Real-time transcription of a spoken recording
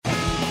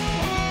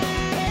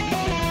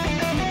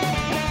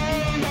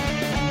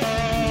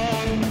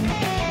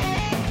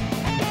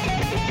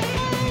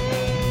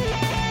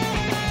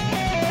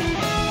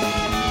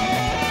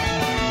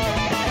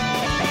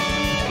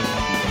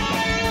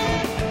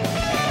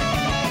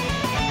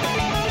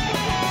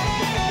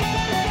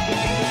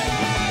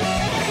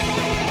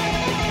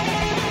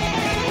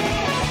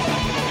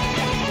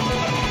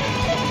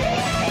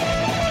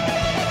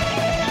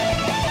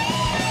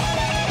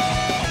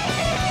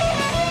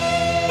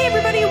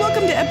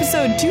to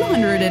episode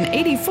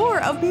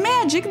 284 of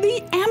Magic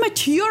the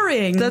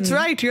Amateuring. That's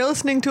right. You're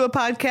listening to a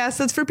podcast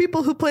that's for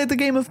people who play the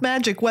game of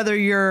Magic, whether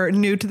you're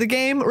new to the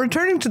game,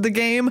 returning to the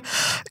game,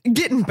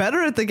 getting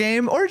better at the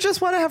game, or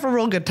just want to have a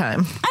real good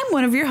time. I'm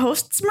one of your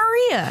hosts,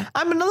 Maria.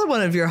 I'm another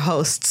one of your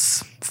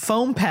hosts,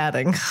 Foam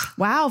Padding.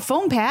 Wow,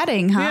 foam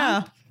padding, huh?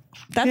 Yeah.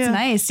 That's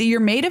nice. So you're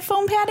made of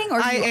foam padding,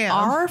 or I you am.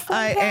 are foam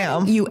I padding?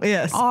 am. You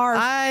yes. are.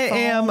 I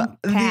am foam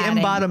the padding.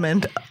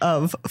 embodiment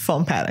of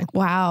foam padding.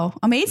 Wow,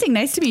 amazing!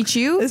 Nice to meet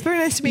you. It's very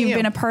nice to meet you. You've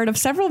been a part of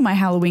several of my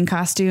Halloween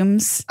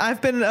costumes.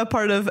 I've been a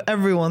part of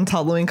everyone's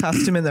Halloween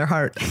costume in their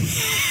heart.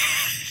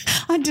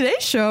 On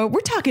today's show, we're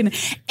talking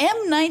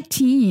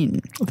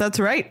M19. That's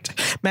right.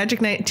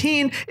 Magic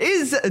 19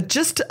 is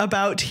just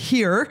about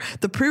here.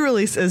 The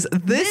pre-release is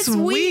this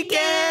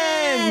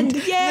weekend.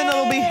 Yay! Then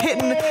it'll be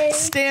hitting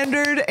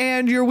standard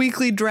and your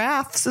weekly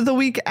drafts the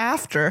week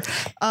after.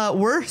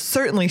 We're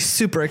certainly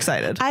super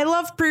excited. I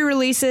love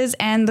pre-releases,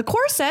 and the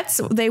core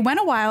sets, they went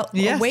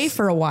away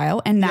for a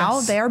while, and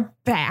now they're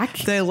back.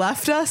 They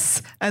left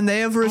us and they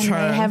have returned.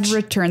 And they have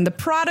returned. The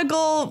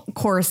prodigal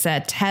core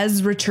set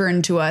has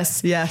returned to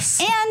us. Yes.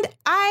 And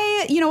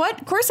you know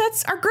what? Core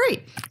sets are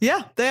great.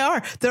 Yeah, they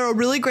are. They're a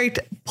really great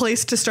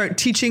place to start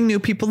teaching new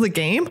people the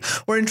game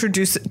or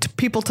introduce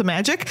people to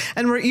Magic.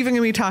 And we're even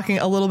going to be talking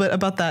a little bit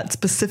about that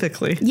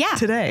specifically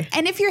today.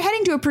 And if you're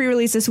heading to a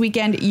pre-release this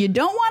weekend, you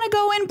don't want to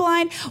go in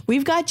blind.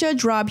 We've got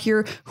Judge Rob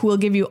here who will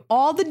give you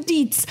all the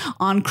deets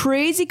on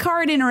crazy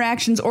card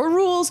interactions or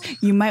rules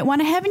you might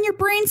want to have in your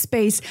brain space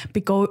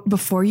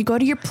before you go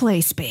to your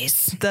play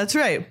space. That's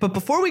right. But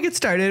before we get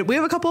started, we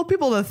have a couple of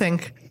people to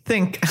think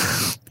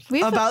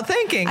about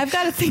thinking. I've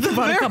got to think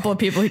about a couple of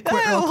people.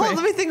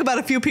 Let me think about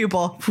a few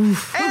people.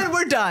 And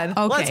we're done.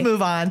 Okay. Let's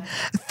move on.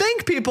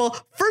 Thank people.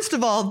 First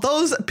of all,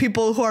 those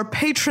people who are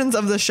patrons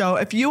of the show.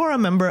 If you are a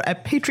member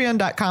at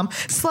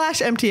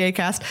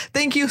patreon.com/MTAcast,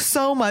 thank you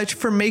so much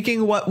for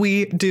making what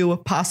we do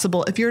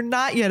possible. If you're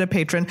not yet a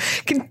patron,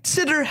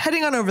 consider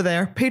heading on over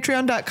there,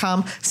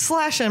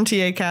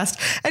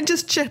 patreon.com/MTAcast, and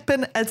just chip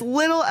in as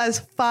little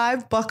as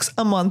 $5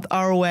 a month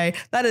our way.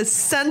 That is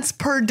cents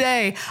per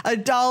day,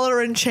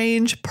 $1 and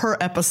change per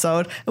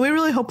episode. And we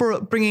really hope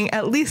we're bringing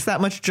at least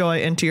that much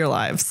joy into your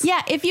lives.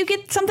 Yeah, if you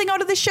get something out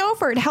of the show,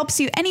 for it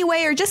helps you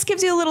anyway, or just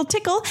gives you a little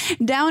tickle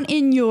down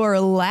in your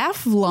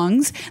laugh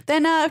lungs,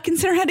 then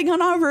consider heading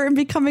on over and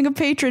becoming a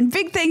patron.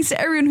 Big thanks to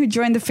everyone who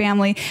joined the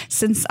family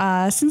since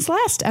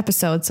last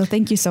episode. So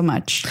thank you so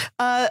much.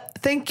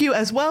 Thank you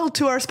as well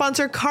to our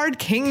sponsor, Card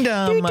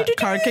Kingdom.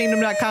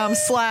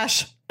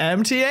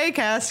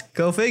 CardKingdom.com/MTAcast.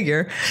 Go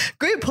figure.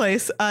 Great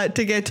place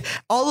to get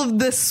all of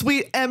this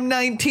sweet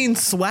M19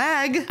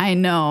 swag. I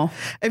know.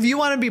 If you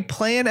want to be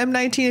playing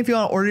M19, if you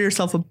want to order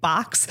yourself a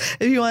box,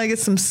 if you want to get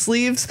some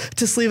sleeves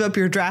to sleeve up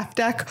your draft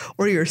deck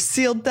or your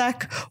sealed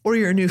deck or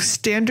your new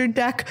standard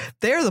deck,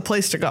 they're the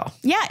place to go.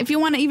 Yeah, if you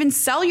want to even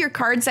sell your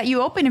cards that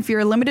you open, if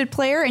you're a limited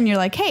player and you're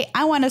like, hey,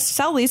 I want to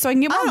sell these so I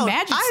can get more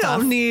Magic stuff.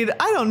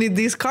 I don't need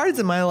these cards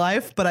in my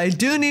life, but I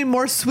do need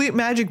more sweet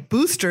Magic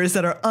boosters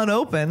that are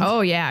unopened.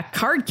 Oh yeah,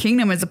 Card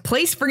Kingdom is a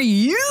place for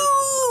you.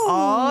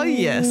 Oh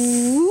yes.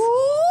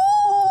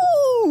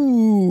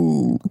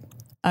 Ooh.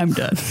 I'm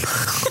done.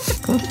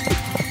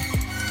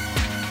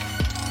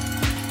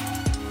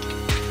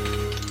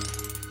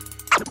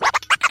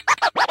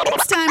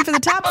 It's time for the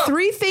top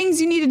 3 things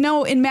you need to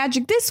know in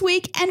Magic this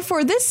week. And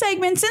for this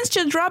segment, since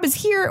Judge Rob is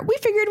here, we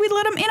figured we'd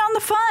let him in on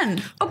the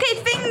fun. Okay,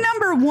 thing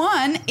number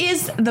 1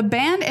 is the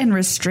banned and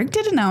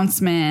restricted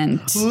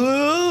announcement.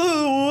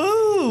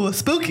 Woo,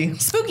 spooky.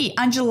 Spooky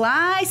on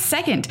July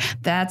 2nd.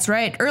 That's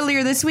right.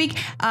 Earlier this week,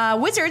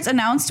 Wizards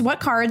announced what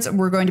cards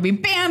were going to be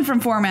banned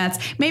from formats.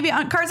 Maybe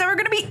on cards that were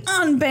going to be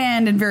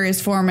unbanned in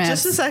various formats.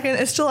 Just a second.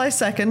 It's July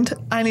 2nd.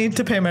 I need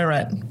to pay my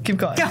rent. Keep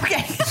going.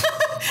 Okay.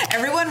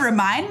 Everyone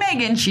remind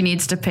Megan she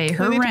needs to pay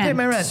her rent. I need to pay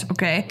my rent.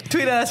 Okay.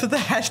 Tweet at us with the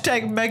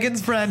hashtag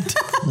Megan's rent.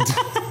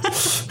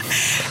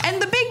 And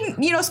the big,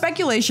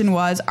 speculation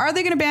was, are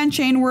they going to ban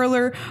Chain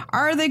Whirler?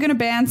 Are they going to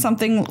ban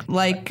something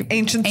like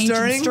Ancient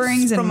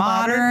Stirrings and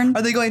Modern?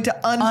 Are they going to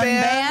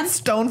unban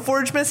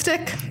Stoneforge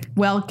Mystic?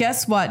 Well,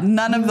 guess what?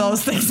 None of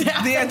those things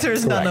happened. The answer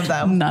is none of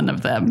them. None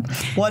of them.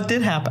 What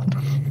did happen?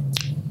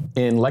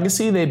 In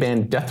Legacy, they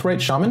banned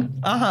Deathrite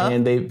Shaman,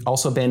 and they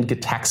also banned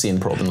Gitaxian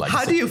Probe in Legacy.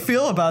 How do you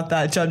feel about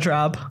that, Judge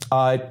Rob?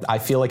 I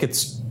feel like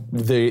it's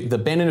the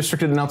banned and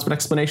restricted announcement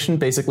explanation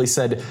basically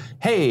said,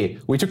 hey,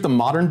 we took the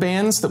modern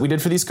bans that we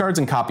did for these cards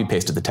and copy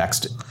pasted the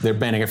text. They're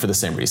banning it for the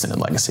same reason in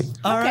Legacy.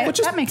 All right.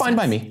 Which is that makes fine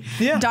sense. by me.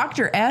 Yeah.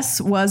 Dr.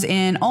 S was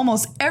in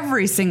almost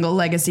every single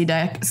Legacy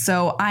deck,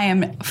 so I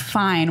am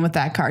fine with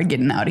that card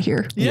getting out of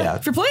here. Yeah.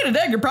 If you're playing a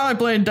deck, you're probably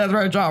playing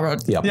Deathrite Shaman.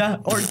 Yep. Yeah,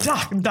 or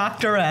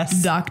Dr.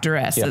 S. Dr.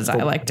 S, as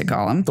I like to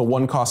call him. The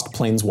one-cost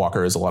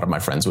Planeswalker, as a lot of my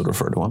friends would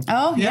refer to him.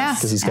 Oh, yeah.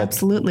 Because he's got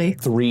absolutely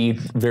 3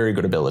 very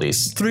good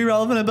abilities. 3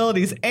 relevant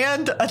abilities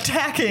and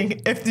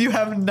attacking if you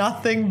have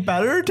nothing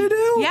better to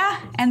do. Yeah,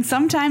 and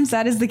sometimes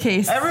that is the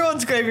case.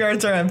 Everyone's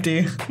graveyards are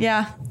empty.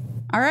 Yeah.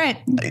 All right.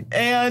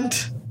 And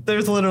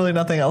There's literally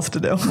nothing else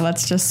to do.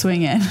 Let's just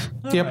swing in.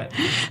 Yep.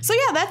 So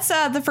yeah, that's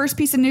the first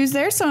piece of news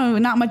there. So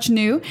not much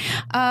new.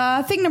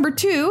 Thing number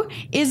 2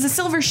 is the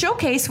Silver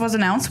Showcase was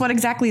announced. What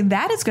exactly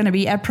that is going to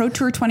be at Pro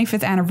Tour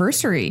 25th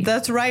anniversary.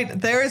 That's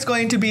right. There is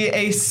going to be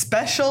a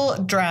special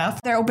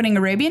draft. They're opening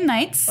Arabian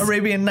Nights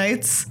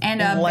And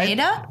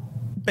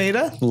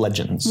Beta.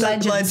 Legends.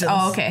 Legends.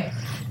 Oh, okay.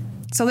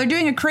 So they're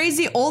doing a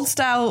crazy old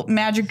style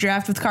Magic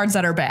draft with cards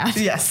that are bad.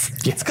 Yes.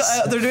 Yes.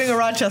 They're doing a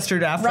Rochester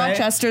draft, right?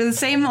 Rochester, the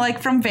same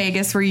like from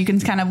Vegas, where you can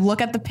kind of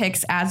look at the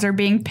picks as they're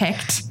being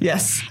picked.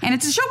 Yes. And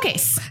it's a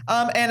showcase.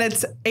 And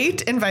it's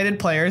 8 invited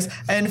players,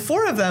 and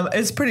 4 of them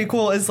is pretty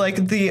cool. Is like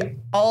the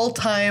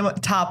all-time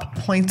top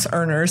points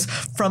earners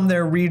from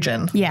their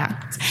region.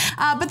 Yeah.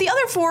 But the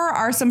other 4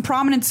 are some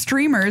prominent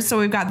streamers. So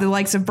we've got the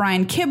likes of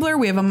Brian Kibler.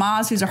 We have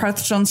Amaz, who's a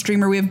Hearthstone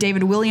streamer. We have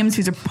David Williams,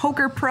 who's a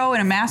poker pro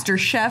and a master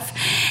chef.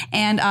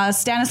 And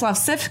Stanislav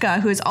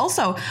Sivka, who is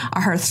also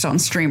a Hearthstone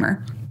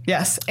streamer.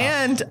 Yes.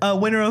 And a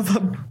winner of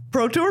a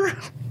Pro Tour.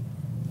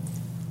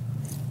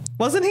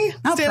 Wasn't he?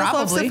 Oh,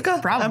 Stanislav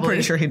Sivka? Probably. I'm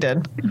pretty sure he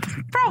did.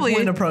 Probably.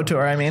 Win a Pro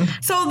Tour, I mean.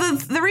 So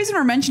the reason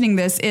we're mentioning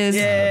this is...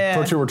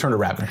 Pro Tour Return to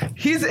Ravnica.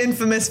 He's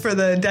infamous for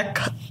the deck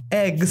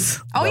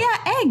eggs. Oh,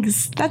 yeah,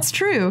 eggs. That's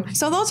true.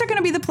 So those are going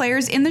to be the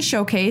players in the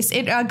showcase.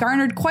 It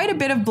garnered quite a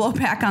bit of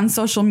blowback on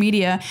social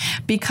media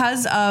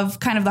because of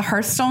kind of the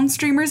Hearthstone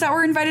streamers that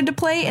were invited to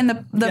play. And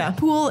the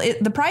pool,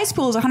 the prize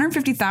pool is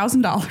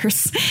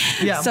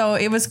 $150,000. Yeah. So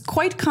it was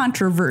quite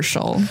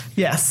controversial.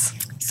 Yes.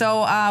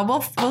 So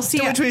we'll see.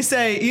 To which we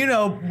say, you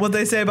know what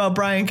they say about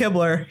Brian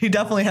Kibler. He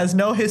definitely has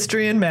no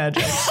history in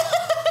Magic.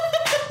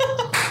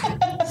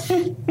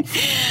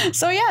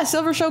 So yeah,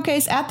 Silver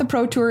Showcase at the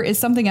Pro Tour is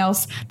something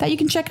else that you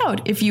can check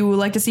out if you would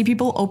like to see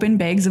people open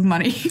bags of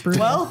money.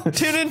 Well,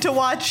 tune in to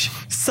watch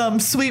some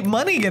sweet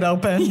money get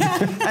opened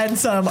and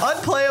some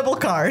unplayable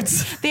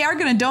cards. They are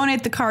going to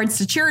donate the cards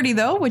to charity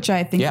though, which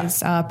I think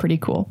is pretty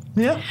cool.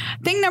 Yeah.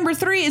 Thing number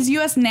 3 is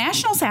U.S.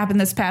 Nationals happened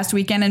this past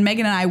weekend, and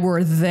Megan and I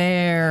were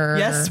there.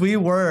 Yes, we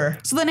were.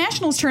 So the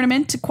Nationals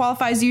tournament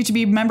qualifies you to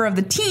be a member of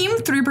the team,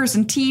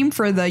 3-person team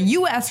for the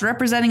U.S.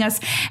 representing us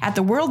at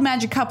the World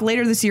Magic Cup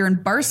later this year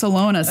in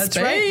Barcelona, That's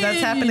Spain. right.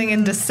 That's happening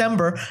in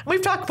December.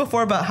 We've talked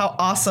before about how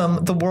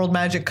awesome the World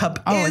Magic Cup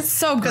is. Oh, it's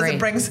so because great. it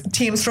brings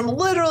teams from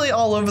literally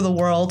all over the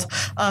world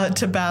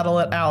to battle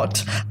it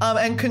out.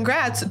 And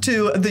congrats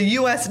to the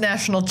U.S.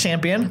 national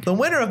champion, the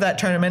winner of that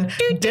tournament,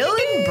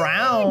 Dylan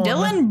Brown.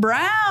 Dylan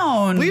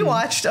Brown. We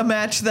watched a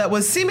match that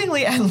was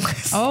seemingly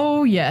endless.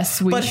 Oh,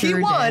 yes, we but sure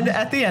he won did.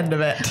 at the end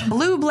of it.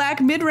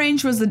 Blue-black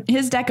mid-range was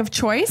his deck of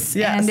choice.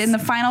 Yes. And in the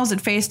finals,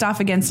 it faced off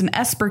against an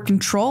Esper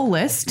control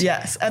list.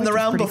 Yes, and the was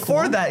round pretty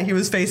before cool. that, he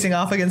was facing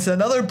off against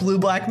another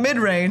blue-black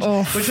mid-range,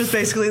 which was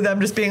basically them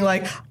just being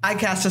like, I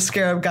cast a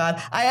Scarab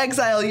God, I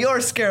exile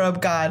your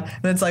Scarab God.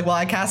 And it's like, well,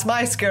 I cast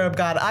my Scarab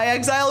God, I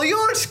exile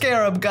your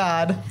Scarab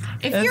God.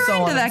 If and you're so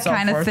into on that and so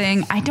kind of forth.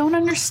 thing, I don't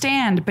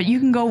understand, but you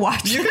can go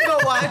watch You it. can go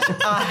watch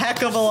a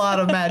heck of a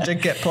lot of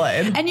Magic get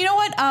played. And you know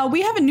what?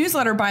 We have a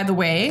newsletter, by the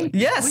way.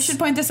 Yes. We should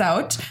point this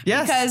out.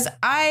 Yes. Because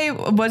I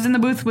was in the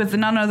booth with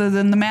none other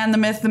than the man, the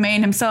myth, the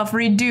main himself,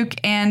 Reed Duke,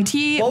 and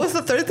he... What was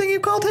the third thing you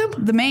called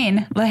him? The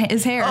mane,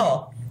 his hair.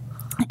 Oh.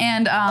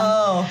 And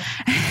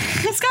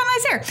it's got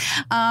nice hair.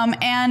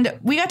 And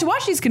we got to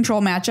watch these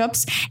control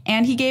matchups,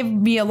 and he gave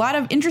me a lot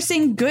of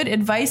interesting, good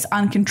advice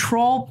on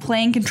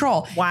playing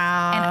control.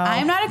 Wow. And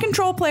I'm not a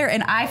control player,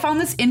 and I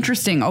found this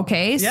interesting,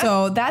 okay? Yeah.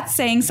 So that's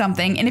saying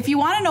something. And if you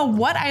want to know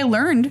what I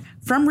learned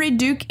from Reed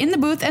Duke in the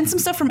booth and some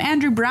stuff from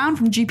Andrew Brown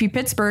from GP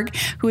Pittsburgh,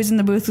 who is in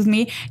the booth with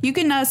me, you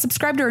can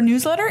subscribe to our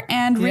newsletter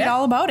and read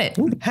all about it.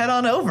 Head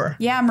on over.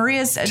 Yeah,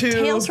 Maria's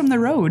Tales from the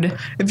Road.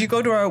 If you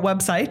go to our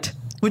website,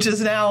 which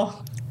is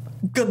now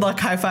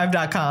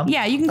goodluckhighfive.com.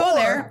 Yeah, you can go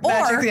there. Or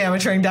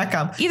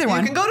magictheamateuring.com. Either one.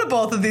 You can go to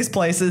both of these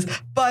places,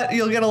 but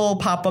you'll get a little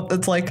pop-up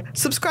that's like,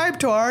 subscribe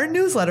to our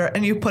newsletter,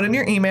 and you put in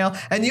your email,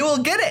 and you will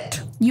get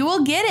it. You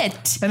will get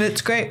it. And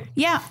it's great.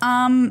 Yeah,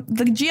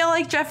 the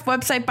GLHF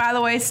website, by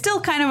the way, is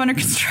still kind of under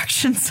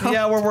construction, so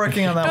Yeah, we're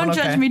working on that don't one.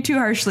 judge Okay. me too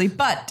harshly.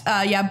 But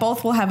yeah,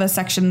 both will have a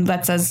section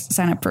that says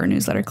sign up for a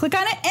newsletter. Click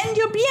on it and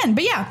you'll be in.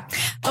 But yeah,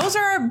 those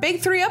are our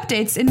big 3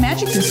 updates in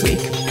Magic this week.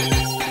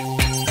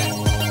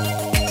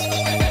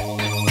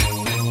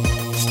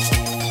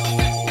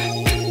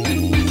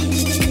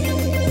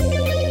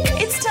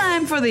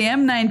 For the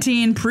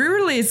M19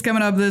 pre-release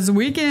coming up this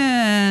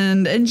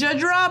weekend. And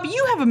Judge Rob,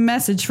 you have a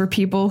message for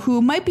people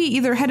who might be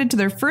either headed to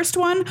their first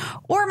one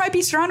or might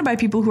be surrounded by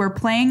people who are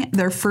playing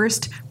their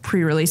first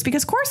pre-release,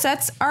 because core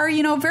sets are,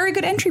 very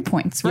good entry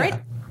points, right?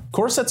 Yeah.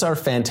 Core sets are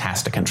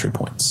fantastic entry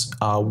points.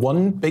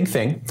 One big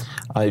thing,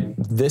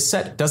 this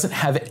set doesn't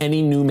have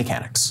any new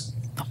mechanics.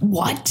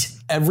 What?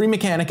 Every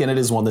mechanic in it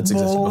is one that's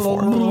existed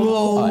before.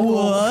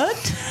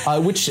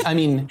 What? Which, I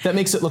mean, that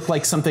makes it look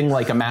like something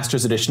like a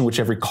Master's Edition, which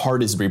every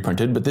card is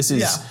reprinted, but this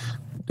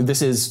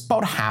is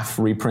about half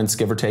reprints,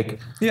 give or take.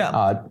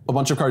 Yeah. A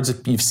bunch of cards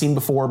that you've seen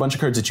before, a bunch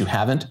of cards that you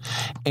haven't.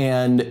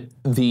 And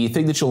the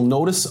thing that you'll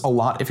notice a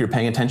lot if you're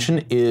paying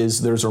attention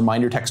is there's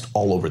reminder text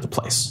all over the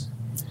place.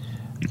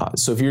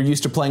 So if you're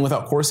used to playing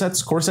without core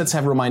sets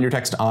have reminder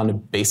text on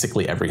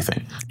basically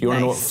everything. Do you want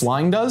to know what Nice.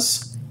 flying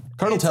does?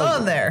 Card will It's tell on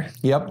you. there.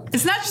 Yep.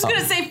 It's not just going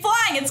to say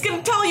flying. It's going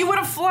to tell you what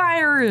a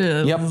flyer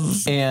is. Yep.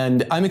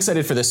 And I'm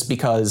excited for this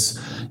because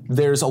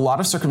there's a lot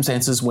of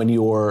circumstances when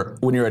you're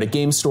at a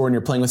game store and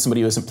you're playing with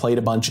somebody who hasn't played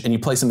a bunch and you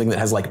play something that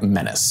has like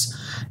menace.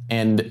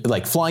 And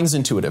like flying's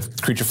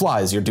intuitive. Creature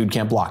flies, your dude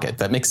can't block it.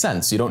 That makes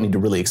sense. You don't need to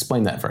really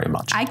explain that very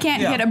much. I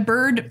can't Yeah. hit a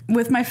bird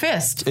with my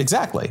fist.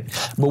 Exactly.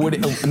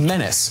 But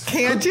menace.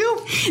 Can't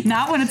you?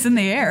 Not when it's in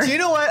the air. Do you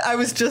know what? I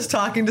was just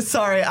talking to,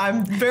 sorry,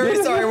 I'm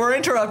very sorry, we're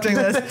interrupting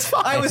this. That's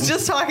fine. I was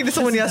just talking to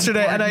someone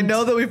yesterday, and I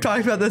know that we've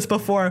talked about this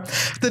before.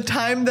 The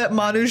time that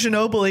Manu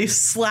Ginobili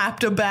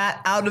slapped a bat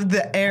out of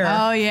the air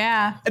Oh,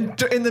 yeah.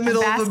 in the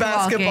middle of a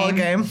basketball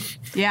game.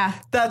 Yeah.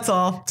 That's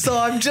all. So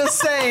I'm just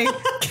saying,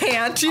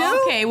 can't you?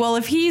 Okay, well,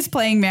 if he's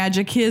playing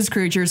Magic, his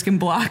creatures can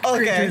block Okay.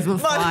 creatures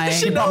with Manu flying.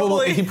 He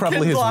probably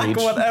can has block reach.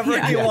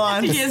 whatever he Yeah.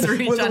 wants He has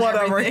reach with on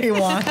whatever everything. he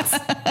wants.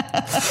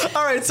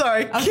 All right,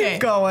 sorry. Okay.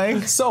 Keep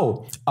going.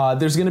 So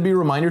there's going to be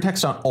reminder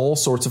text on all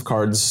sorts of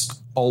cards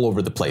all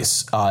over the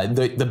place.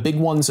 The big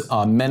ones,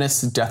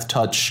 Menace, Death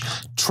Touch,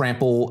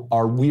 Trample,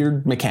 are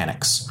weird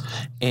mechanics.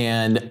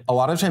 And a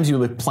lot of times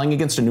you'll be playing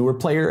against a newer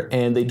player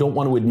and they don't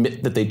want to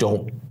admit that they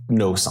don't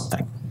know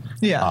something.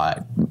 Yeah.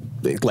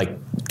 Like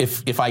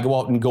if I go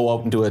out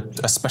into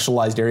a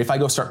specialized area, if I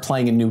go start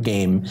playing a new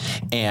game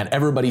and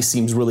everybody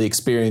seems really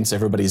experienced,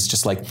 everybody's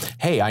just like,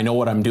 hey, I know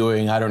what I'm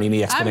doing. I don't need any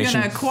I'm explanation.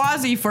 going to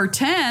quasi for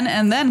 10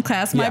 and then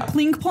cast my Yeah.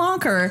 Plink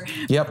Plonker.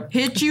 Yep.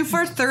 Hit you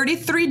for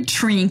 33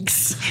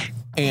 trinks.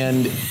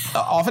 And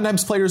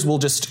oftentimes players will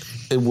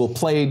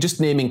play just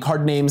naming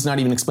card names, not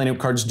even explaining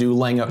what cards do,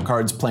 laying out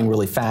cards, playing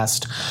really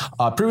fast.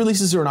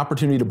 Pre-releases are an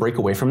opportunity to break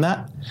away from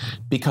that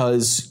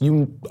because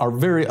you are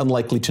very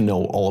unlikely to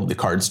know all of the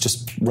cards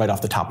just right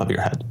off the top of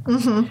your head.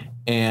 Mm-hmm.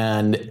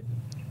 And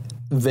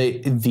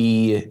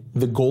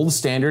the gold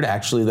standard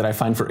actually that I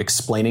find for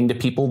explaining to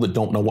people that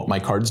don't know what my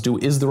cards do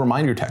is the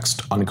reminder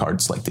text on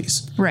cards like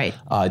these. Right.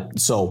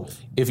 So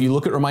if you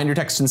look at reminder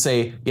text and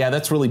say, yeah,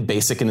 that's really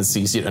basic and it's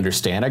easy to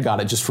understand, I got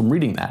it just from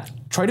reading that.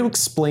 Try to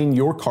explain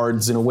your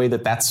cards in a way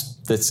that's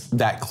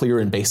that clear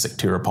and basic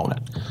to your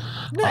opponent.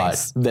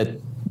 Nice.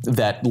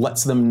 That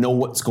lets them know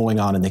what's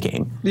going on in the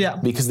game. Yeah.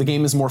 Because the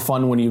game is more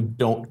fun when you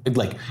don't,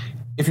 like,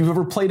 if you've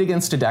ever played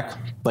against a deck,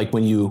 like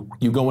when you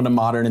go into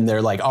Modern and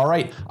they're like, all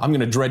right, I'm going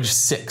to dredge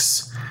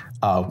 6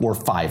 or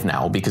 5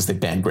 now because they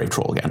banned Grave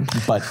Troll again.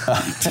 But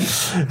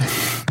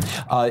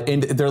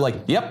and they're like,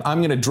 yep, I'm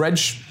going to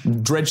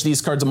dredge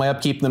these cards on my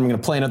upkeep, and then I'm going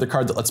to play another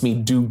card that lets me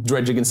do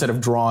dredging instead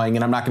of drawing,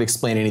 and I'm not going to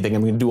explain anything.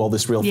 I'm going to do all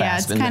this real Yeah,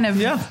 fast. it's kind of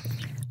Yeah.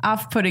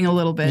 off-putting a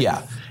little bit.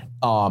 Yeah.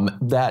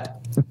 That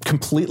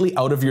completely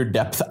out of your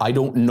depth, I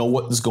don't know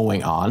what's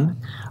going on,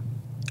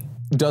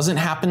 doesn't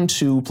happen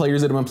to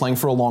players that have been playing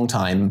for a long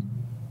time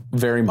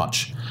very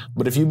much.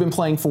 But if you've been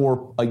playing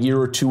for a year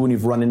or two and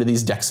you've run into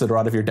these decks that are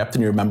out of your depth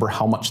and you remember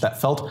how much that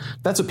felt,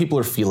 that's what people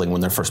are feeling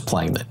when they're first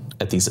playing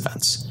at these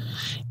events.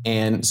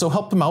 And so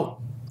help them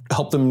out,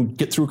 help them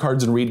get through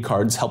cards and read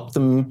cards, help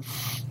them.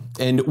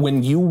 And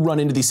when you run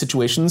into these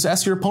situations,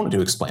 ask your opponent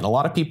to explain. A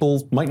lot of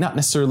people might not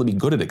necessarily be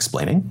good at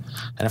explaining.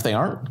 And if they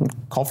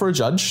aren't, call for a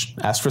judge,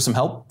 ask for some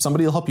help.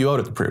 Somebody will help you out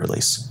at the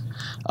pre-release.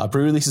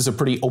 Pre-release is a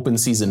pretty open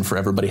season for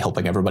everybody,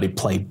 helping everybody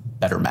play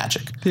better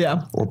Magic.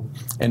 Yeah.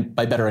 And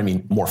by better, I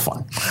mean more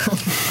fun.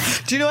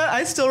 Do you know what?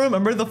 I still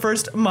remember the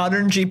first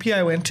Modern GP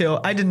I went to.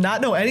 I did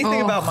not know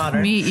anything Oh, about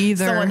Modern. me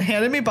either. Someone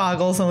handed me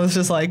Boggles and was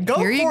just like, go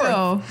Here you for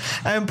go.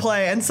 it and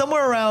play. And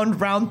somewhere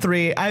around round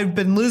 3, I've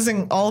been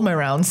losing all of my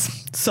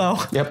rounds. So,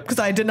 Yep. because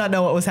I did not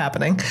know what was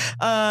happening.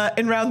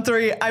 In round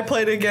 3, I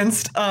played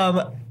against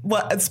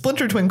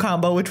Splinter Twin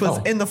combo, which was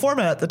Oh. in the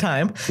format at the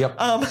time. Yep.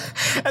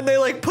 And they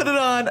like put it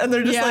on and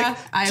they're just Yeah, like,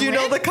 I do you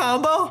know win. the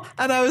combo?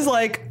 And I was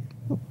like,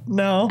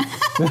 no,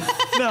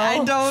 no,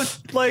 I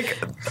don't. like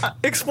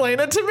explain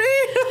it to me.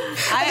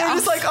 And they're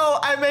just like, oh,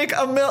 I make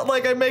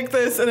I make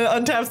this and it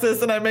untaps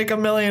this and I make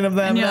 1,000,000 of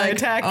them and you're I like,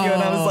 attack you.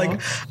 And I was oh.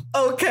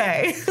 like,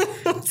 okay.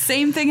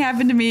 Same thing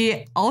happened to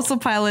me. Also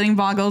piloting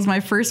Boggles, my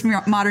first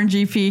Modern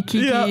GP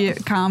Kiki Yeah.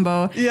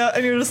 combo. Yeah.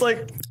 And you're just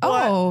like,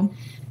 what?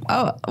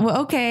 Oh,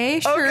 well, okay,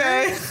 sure.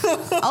 Okay.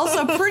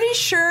 Also, pretty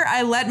sure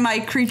I let my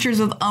creatures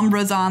with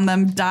Umbras on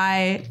them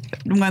die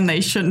when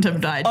they shouldn't have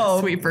died to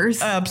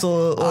sweepers.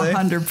 Absolutely.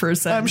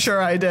 100%. I'm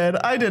sure I did.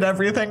 I did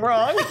everything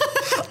wrong.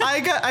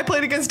 I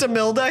played against a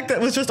mill deck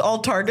that was just all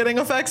targeting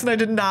effects, and I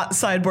did not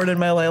sideboard in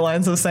my Ley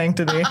Lines of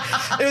Sanctity.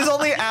 It was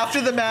only after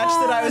the match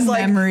that I was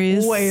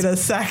Memories. like, wait a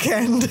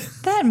second.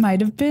 That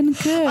might have been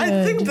good.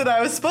 I think that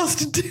I was supposed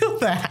to do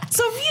that.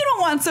 So if you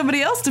don't want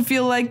somebody else to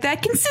feel like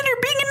that, consider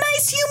being a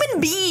nice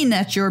human being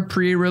at your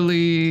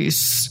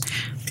pre-release.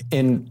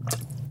 And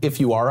if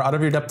you are out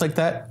of your depth like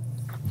that,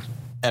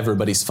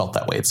 everybody's felt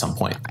that way at some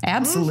point.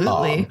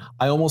 Absolutely.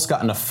 I almost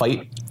got in a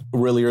fight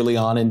really early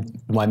on in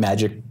my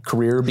Magic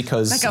career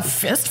because Like a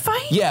fist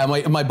fight? yeah,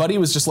 my buddy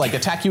was just like,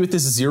 attack you with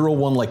this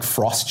 0/1 like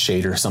Frost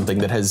Shade or something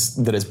that has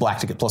black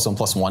to get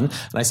 +1/+1. And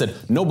I said,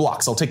 no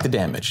blocks, I'll take the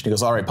damage. And he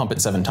goes, all right, pump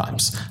it 7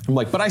 times. I'm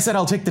like, but I said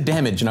I'll take the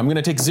damage and I'm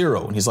gonna take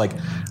 0. And he's like,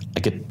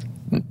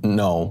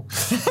 no.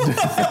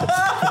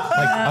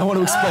 Like, I want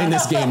to explain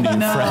this game to you,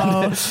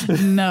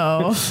 friend.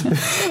 No.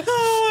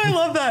 Oh, I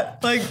love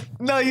that. Like,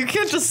 no, you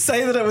can't just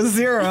say that it was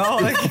 0.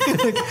 Like,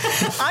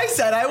 I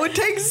said I would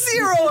take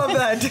 0 of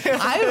that.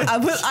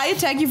 I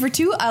attack you for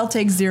 2. I'll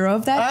take 0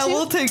 of that I too.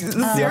 will take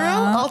 0.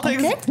 I'll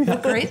take. Okay.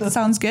 Great. That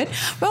sounds good.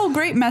 Well,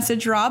 great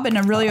message, Rob, and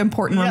a really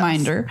important Yes.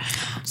 reminder.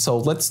 So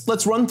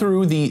let's run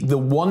through the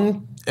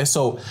one.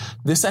 So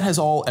this set has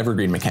all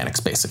evergreen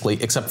mechanics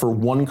basically, except for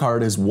one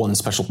card has one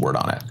special word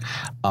on it.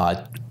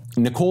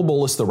 Nicol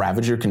Bolas the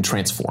Ravager can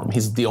transform.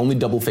 He's the only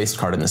double-faced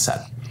card in the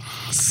set.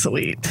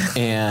 Sweet.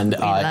 And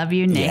love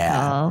you, Nicol.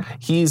 Yeah,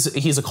 he's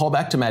a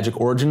callback to Magic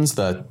Origins,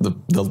 the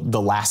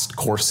last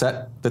core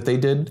set that they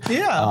did.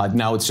 Yeah.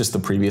 Now it's just the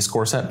previous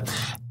core set,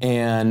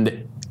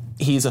 and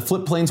he's a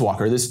flip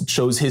planeswalker. This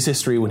shows his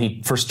history when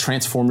he first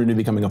transformed into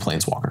becoming a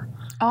planeswalker.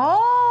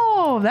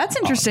 Oh, that's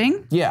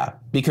interesting. Yeah,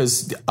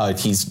 because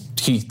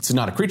he's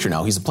not a creature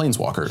now. He's a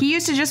planeswalker. He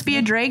used to just be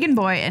a dragon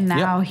boy, and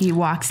now Yep. he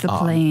walks the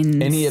plains.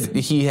 And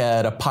he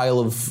had a pile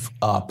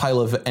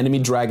of enemy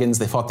dragons.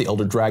 They fought the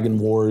Elder Dragon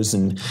Wars,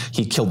 and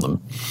he killed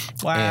them.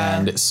 Wow.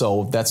 And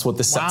so that's what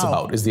the set's Wow.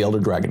 about, is the Elder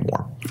Dragon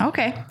War.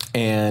 Okay.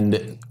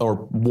 Or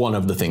one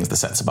of the things the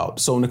set's about.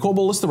 So Nicol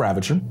Bolas the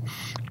Ravager,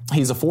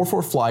 he's a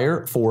 4/4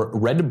 flyer for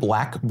red,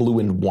 black, blue,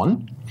 and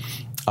 1.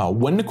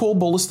 When Nicol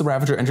Bolas the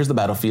Ravager enters the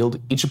battlefield,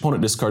 each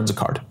opponent discards a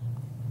card.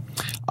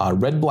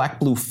 Red, black,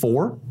 blue,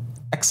 4.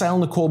 Exile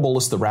Nicol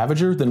Bolas the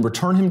Ravager, then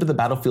return him to the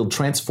battlefield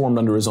transformed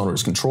under his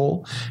owner's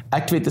control.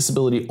 Activate this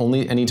ability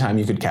only anytime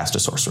you could cast a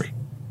sorcery.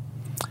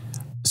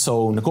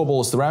 So Nicol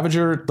Bolas the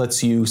Ravager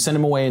lets you send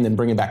him away and then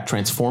bring him back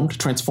transformed.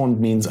 Transformed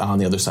means on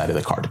the other side of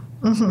the card.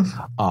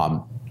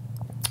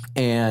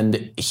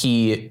 And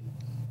he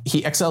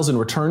exiles and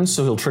returns,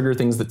 so he'll trigger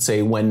things that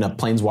say when a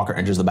planeswalker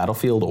enters the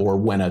battlefield or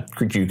when a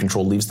creature you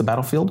control leaves the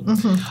battlefield.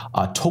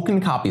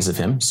 Token copies of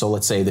him, so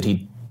let's say that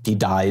he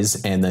dies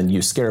and then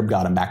you Scarab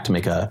got him back to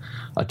make a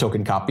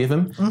token copy of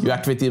him. You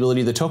activate the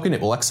ability of the token,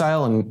 it will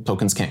exile, and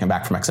tokens can't come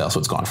back from exile, so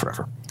it's gone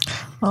forever.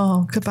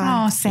 Oh,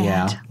 goodbye. Oh,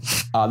 sad.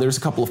 Yeah. There's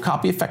a couple of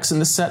copy effects in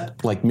this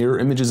set, like Mirror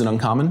Image is an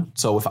uncommon.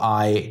 So if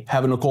I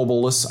have a Nicol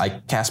Bolas, I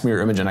cast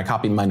Mirror Image and I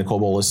copy my Nicol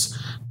Bolas,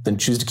 then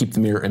choose to keep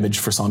the Mirror Image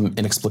for some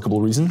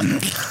inexplicable reason.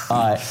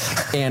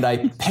 And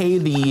I pay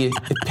the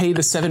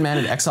 7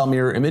 mana to exile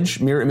Mirror Image.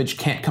 Mirror Image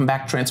can't come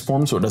back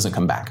transformed, so it doesn't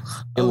come back.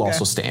 It'll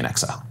also stay in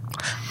exile.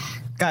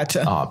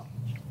 Gotcha.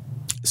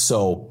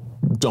 So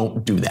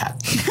don't do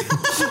that.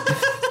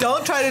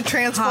 Don't try to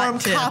transform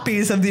Hot tip.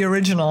 copies of the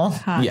original.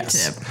 Hot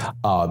Yes. tip.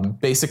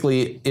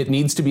 Basically, it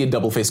needs to be a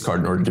double-faced card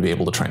in order to be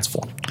able to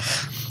transform.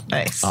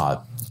 Nice.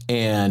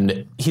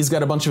 And he's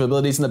got a bunch of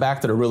abilities in the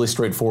back that are really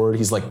straightforward.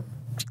 He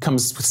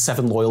comes with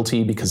 7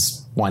 loyalty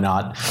because why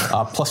not?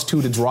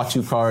 +2 to draw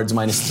 2 cards,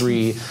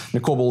 -3.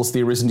 Nicol Bolas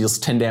the Arisen deals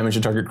 10 damage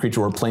to target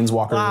creature or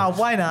planeswalker. Wow,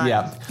 why not?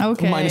 Yeah.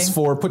 Okay.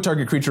 -4, put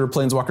target creature or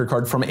planeswalker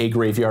card from a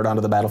graveyard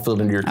onto the battlefield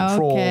under your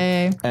control.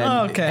 Okay.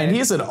 And he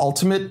is an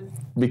ultimate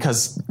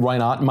because why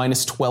not?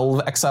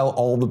 -12, exile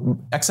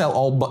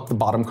all but the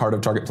bottom card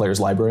of target player's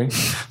library.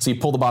 So you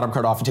pull the bottom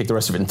card off, you take the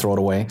rest of it and throw it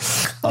away.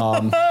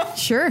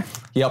 Sure.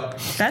 Yep.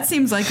 That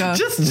seems like a...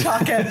 Just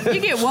chuck it.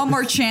 you get one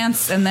more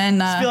chance, and then...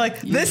 Be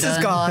like, this is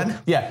gone.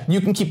 Yeah, you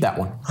can keep that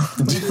one.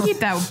 Keep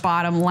that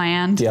bottom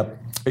land. Yep.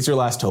 It's your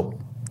last hope.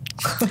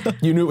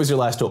 You knew it was your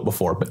last hope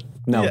before, but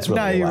now it's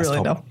really now your you last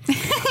really hope.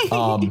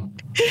 know.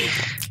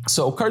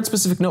 So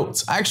card-specific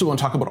notes. I actually want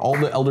to talk about all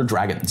the Elder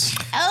Dragons.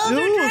 Elder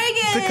Ooh,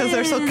 Dragons! because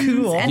they're so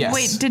cool. And Yes.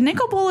 wait, did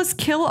Nicol Bolas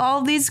kill all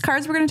of these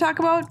cards we're going to talk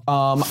about?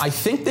 I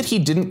think that he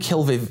didn't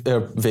kill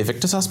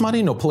Vivictus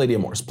Asmati. No,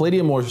 Palladiumors.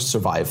 Palladiumors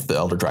survived the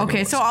Elder Dragon. Okay,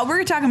 Wars. so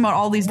we're talking about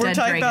all these We're dead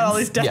talking dragons. about all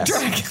these dead Yes.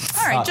 dragons.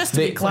 All right, just to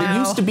be clear. They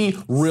used to be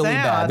really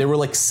Sad. bad. They were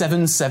like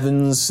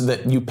 7/7s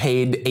that you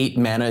paid 8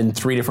 mana in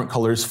 3 different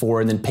colors for,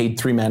 and then paid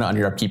 3 mana on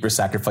your upkeep or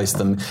sacrificed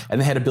them. And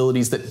they had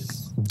abilities that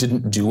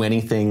didn't do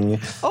anything.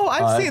 Oh,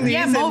 I've seen these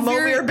in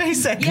Momir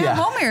Basic. Yeah,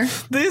 Momir.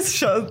 These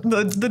show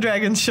the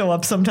dragons show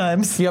up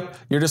sometimes. Yep.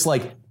 You're just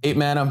like 8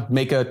 mana,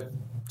 make a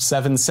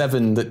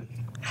 7/7 that.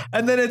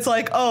 And then it's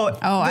like, I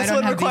this don't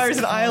one have requires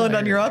these an island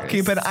on your colors.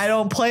 upkeep, and I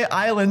don't play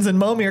islands in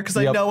Momir because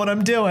I Yep. know what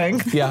I'm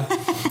doing. Yeah.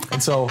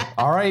 And so,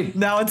 all right.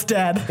 Now it's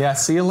dead. Yeah,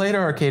 see you later,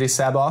 Arcady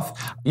Saboth.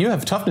 You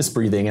have toughness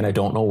breathing, and I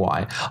don't know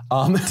why.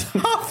 Toughness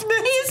breathing.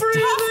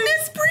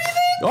 Toughness breathing?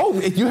 Oh,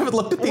 you haven't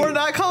looked at the... We're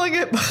not calling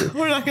it.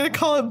 We're not going to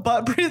call it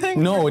butt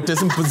breathing. No, it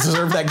doesn't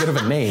deserve that good of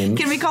a name.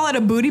 Can we call it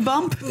a booty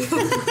bump?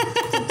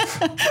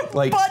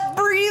 Like, Butt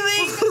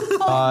breathing?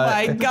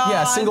 my God.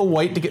 Yeah, single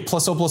white to get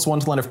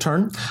 +0/+1 till end of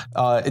turn.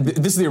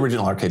 This is the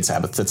original Arcade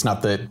Sabbath. It's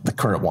not the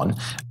current one.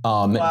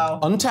 Wow.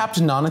 Untapped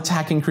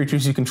non-attacking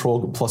creatures you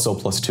control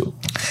 +0/+2.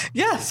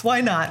 Yes,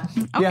 why not?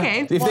 Okay.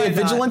 Yeah. If Why they have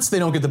not? vigilance, they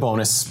don't get the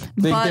bonus.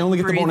 They only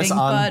get the bonus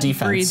on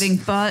defense.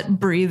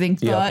 Breathing,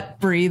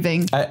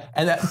 breathing.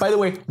 And that, by the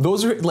way,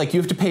 those are like you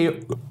have to pay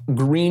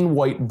green,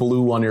 white,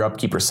 blue on your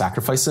upkeep or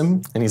sacrifice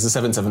him, and he's a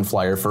 7/7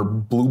 flyer for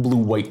blue, blue,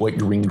 white, white,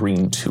 green,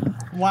 green 2.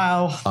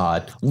 Wow.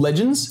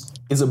 Legends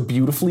is a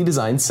beautifully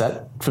designed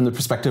set from the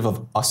perspective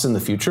of us in the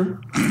future.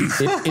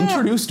 It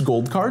introduced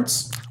gold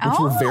cards, which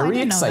were very I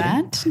didn't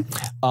exciting.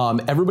 know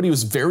that. Everybody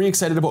was very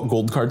excited about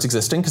gold cards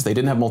existing because they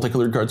didn't have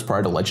multicolored cards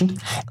prior to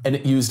Legend, and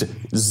it used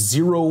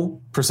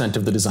 0%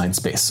 of the design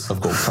space of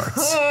gold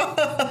cards.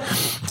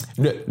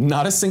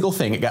 Not a single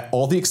thing. It got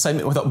all the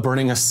excitement without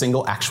burning a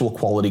single actual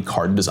quality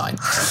card design.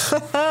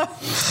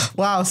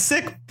 Wow,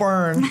 sick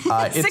burn.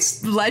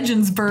 Six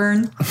Legends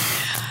burn.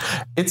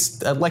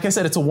 It's like I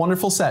said, it's a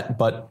wonderful set,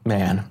 but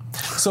man.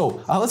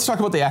 So let's talk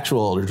about the actual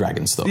Elder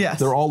Dragons, though. Yes.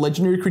 They're all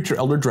legendary creature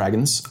Elder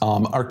Dragons.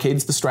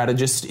 Arcade's the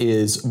strategist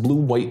is blue,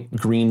 white,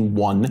 green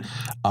 1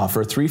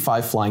 for a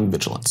 3/5 flying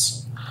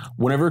vigilance.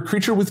 Whenever a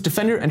creature with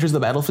Defender enters the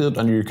battlefield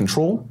under your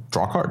control,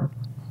 draw a card.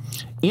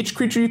 Each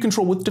creature you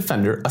control with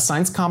Defender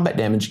assigns combat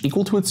damage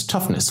equal to its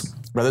toughness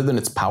rather than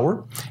its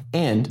power,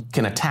 and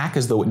can attack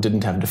as though it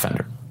didn't have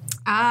Defender.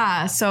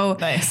 Ah, so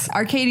Nice.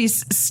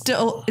 Arcades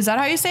still, is that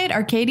how you say it?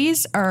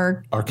 Arcades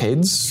are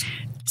Arcades?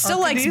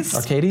 still Arcades?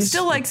 Arcades?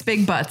 still likes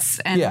big butts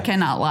and Yeah.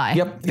 cannot lie.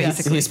 Yep.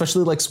 He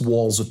especially likes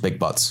walls with big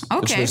butts.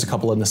 Which Okay. there's a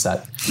couple in the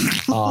set.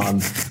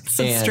 It's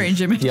a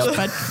strange image, Yep.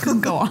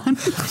 but go on.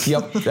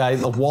 Yep.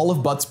 A wall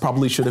of butts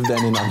probably should have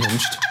been in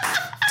Unhinged.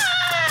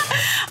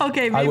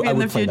 Okay, maybe I in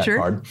the would play that future.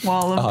 card.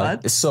 Wall of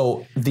butts.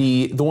 So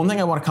the one thing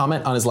I want to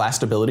comment on his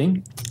last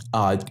ability,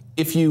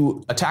 if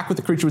you attack with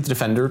a creature with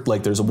Defender,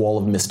 like there's a wall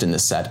of mist in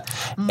this set,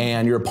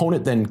 and your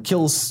opponent then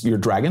kills your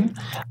dragon,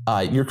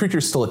 your creature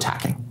is still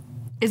attacking.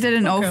 Is it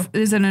an O?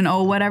 Is it an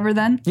O whatever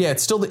then? Yeah,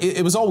 it's still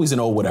it was always an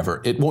O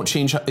whatever. It won't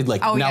change.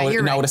 Now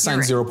you're right, it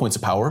assigns you're right. 0 points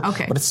of power.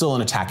 Okay. But it's still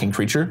an attacking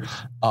creature.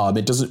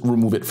 It doesn't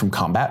remove it from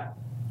combat.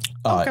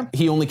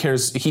 He only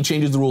cares. He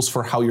changes the rules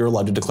for how you're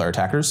allowed to declare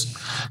attackers.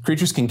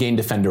 Creatures can gain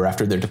Defender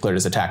after they're declared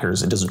as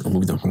attackers. It doesn't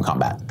remove them from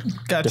combat.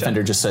 Gotcha.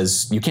 Defender just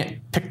says you can't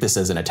pick this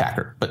as an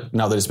attacker. But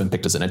now that it's been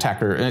picked as an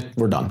attacker,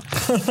 we're done.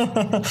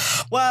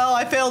 Well,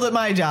 I failed at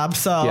my job,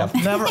 so Yep.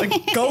 never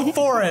go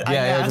for it. I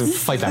guess.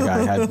 Fight that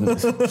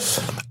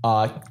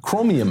guy.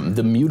 Chromium,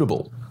 the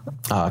mutable.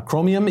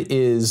 Chromium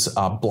is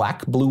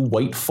black, blue,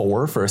 white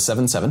 4 for a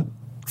 7/7.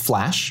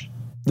 Flash.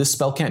 This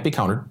spell can't be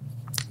countered.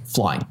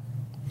 Flying.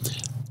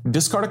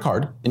 Discard a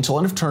card. Until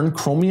end of turn,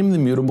 Chromium the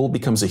Mutable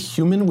becomes a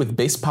human with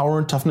base power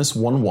and toughness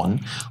 1/1,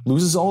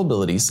 loses all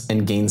abilities,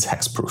 and gains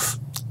hexproof.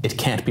 It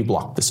can't be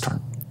blocked this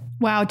turn.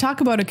 Wow, talk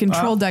about a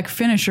control deck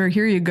finisher.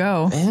 Here you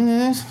go.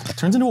 It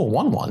turns into a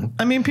 1/1.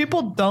 I mean,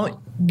 people don't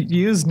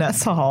use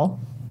Netzahal,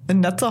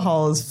 and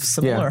Netzahal is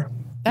similar.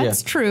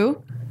 That's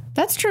true.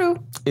 That's true.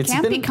 It's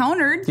Can't be been-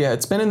 countered. Yeah,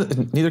 it's been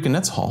in neither can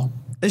Netzahal.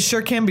 It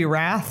sure can be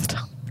Wrathed.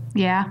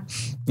 Yeah.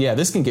 Yeah,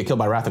 this can get killed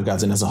by Wrath of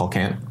Gods and Netzahal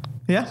can't.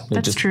 Yeah.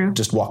 That's true.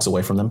 Just walks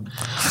away from them.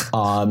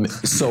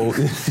 So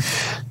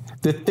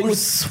the thing with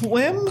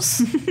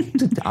Swims?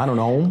 I don't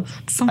know.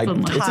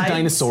 Something like it's a Hides-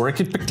 dinosaur. It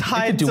could do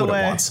hides what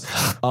away. it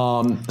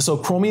wants. So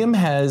Chromium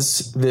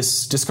has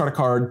this discard a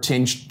card,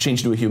 change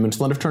to a human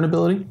till end of turn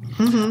ability.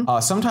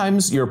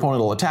 Sometimes your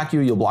opponent will attack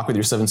you. You'll block with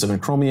your 7/7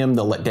 Chromium.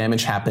 They'll let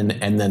damage happen,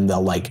 and then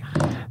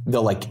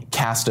they'll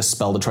cast a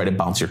spell to try to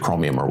bounce your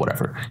Chromium or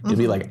whatever. You'll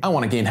be like, I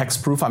want to gain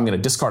hexproof. I'm going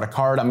to discard a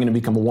card. I'm going to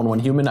become a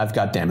 1/1 human. I've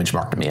got damage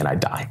marked to me, and I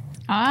die.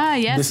 Ah,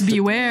 yes,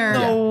 beware.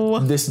 No.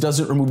 This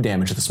doesn't remove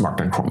damage that's marked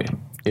on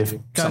Chromium. If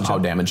somehow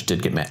damage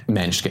did get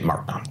managed to get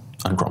marked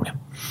on Chromium.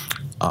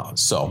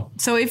 So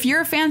So if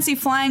you're a fancy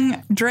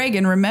flying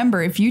dragon,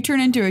 remember, if you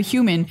turn into a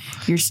human,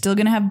 you're still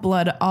going to have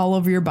blood all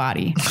over your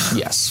body.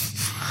 yes.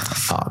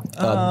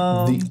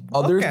 The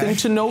other okay. thing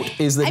to note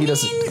is that he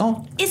doesn't.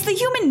 Oh, Is the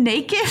human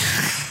naked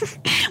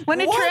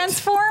when it What?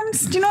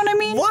 transforms? Do you know what I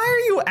mean? Why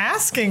are you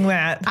asking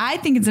that? I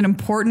think it's an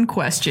important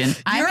question.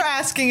 You're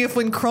asking if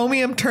when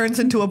Chromium turns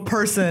into a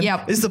person,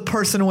 Yep. is the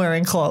person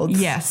wearing clothes?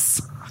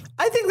 Yes.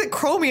 I think that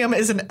Chromium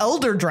is an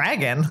elder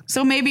dragon.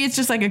 So maybe it's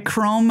just like a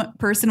chrome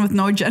person with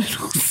no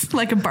genitals,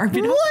 like a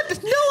Barbie doll. What?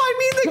 No, I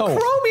mean that No.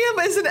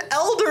 Chromium is an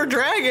elder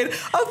dragon.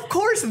 Of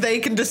course they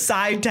can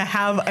decide to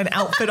have an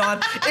outfit on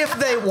if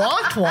they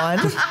want one.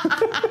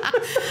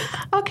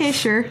 Okay,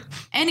 sure.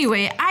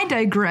 Anyway, I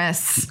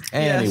digress.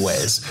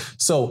 anyways.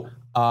 So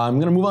I'm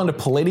going to move on to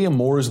Palladium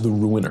Moors the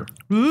Ruiner.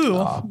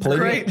 Ooh,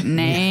 great.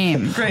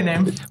 Name. Great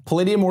name.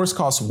 Palladium Moors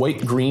costs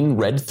white, green,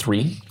 red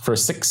 3 for a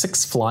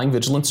 6/6 flying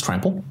vigilance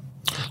trample.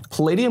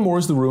 Palladium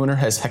Moors the Ruiner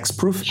has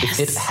hexproof if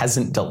it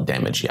hasn't dealt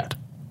damage yet.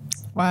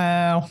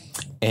 Wow.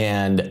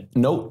 And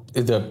note,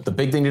 the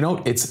big thing to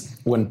note, it's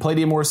when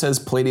Palladium Moors says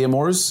Palladium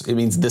Moors, it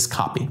means this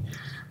copy.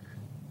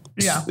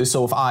 Yeah.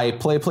 So if I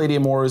play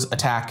Palladium Moors,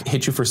 attack,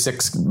 hit you for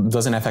 6,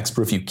 doesn't have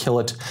hexproof, you kill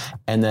it,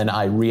 and then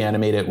I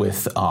reanimate it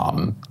with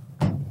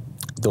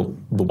the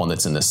one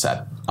that's in this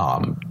set.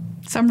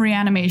 Some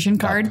reanimation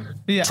card.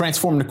 Yeah.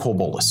 Transform Nicol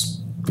Bolas.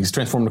 Because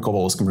Transform Nicol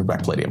Bolas can bring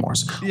back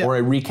Palladiumors. Yeah. Or I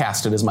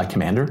recast it as my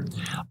commander.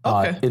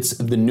 Okay. It's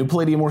the new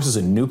Palladiumors is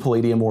a new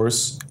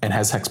Palladiumors and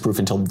has hexproof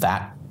until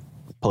that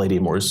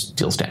Palladiumors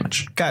deals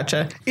damage.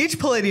 Gotcha. Each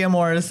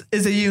Palladiumors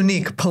is a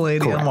unique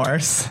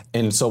Palladiumors.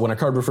 And so when a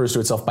card refers to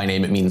itself by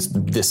name, it means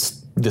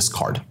this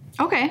card.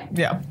 Okay.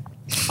 Yeah.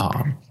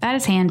 That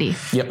is handy.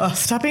 Yep.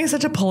 Stop being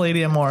such a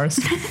Palladiumors.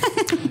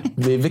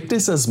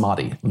 Vivictus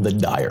Asmati, the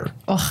Dire.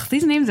 Oh,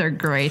 these names are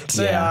great.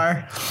 They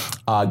are.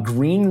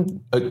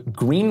 Green,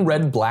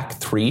 red, black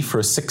 3 for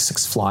a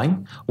 6/6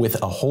 flying with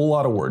a whole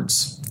lot of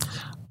words.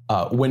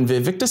 Whenever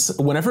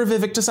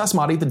Vivictus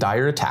Asmati the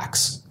Dire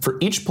attacks, for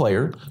each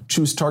player,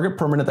 choose target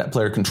permanent that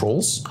player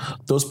controls.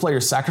 Those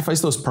players sacrifice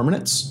those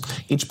permanents.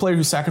 Each player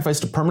who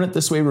sacrificed a permanent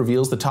this way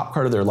reveals the top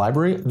card of their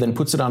library, then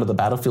puts it onto the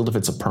battlefield if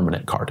it's a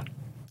permanent card.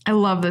 I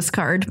love this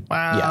card.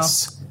 Wow.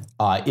 Yes.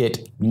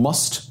 It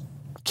must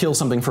kill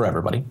something for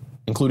everybody,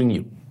 including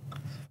you.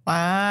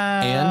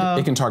 Wow. And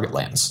it can target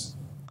lands.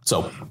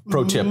 So,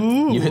 pro tip,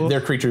 you hit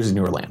their creatures in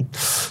your land.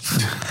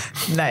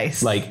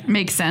 Nice. Like,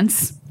 Makes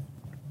sense.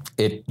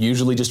 it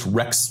usually just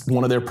wrecks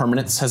one of their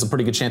permanents, has a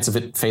pretty good chance of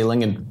it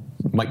failing, and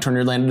might turn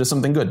your land into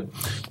something good.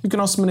 You can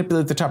also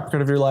manipulate the top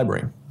card of your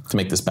library to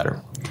make this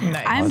better.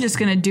 Nice. I'm just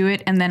going to do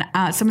it, and then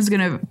someone's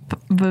going to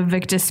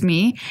Vivictus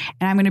me,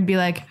 and I'm going to be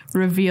like,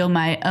 reveal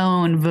my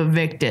own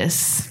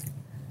Vivictus.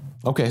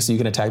 Okay, so you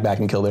can attack back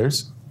and kill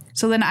theirs?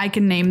 So then I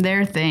can name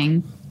their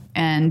thing,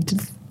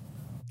 and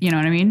you know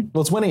what I mean?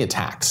 Well, it's when he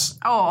attacks.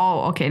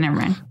 Oh, okay, never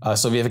mind.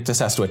 So Vivictus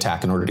has to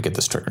attack in order to get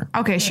this trigger.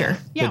 Okay, sure.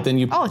 Yeah, But then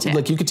you I'll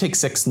attack. you could take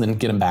 6 and then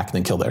get them back and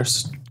then kill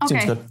theirs. Seems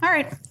Okay, good. all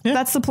right.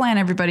 That's the plan,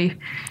 everybody.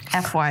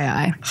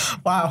 FYI.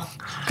 Wow.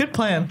 Good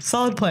plan.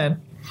 Solid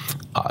plan.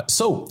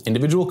 So,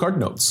 individual card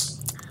notes.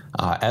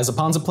 As a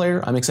Ponza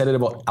player, I'm excited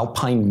about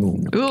Alpine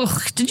Moon.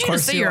 Ugh, did you course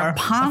just say you you're are. a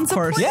Ponza Of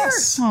course. player?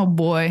 Yes. Oh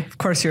boy. Of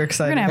course you're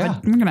excited. We're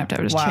gonna have to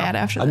have this Wow. chat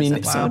after I this mean,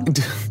 episode.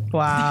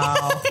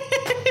 Wow.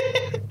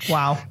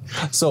 Wow.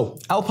 So,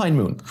 Alpine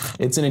Moon.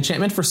 It's an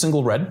enchantment for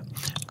single red.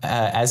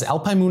 As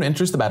Alpine Moon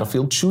enters the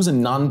battlefield, choose a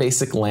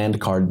non-basic land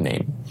card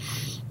name.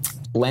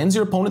 Lands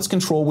your opponents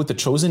control with the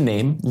chosen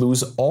name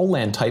lose all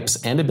land types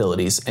and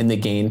abilities, and they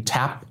gain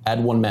tap,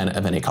 add 1 mana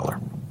of any color.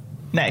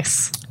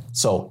 Nice.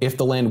 So, if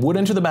the land would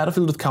enter the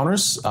battlefield with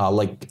counters,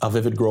 like a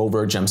Vivid Grove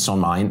or a Gemstone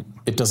Mine,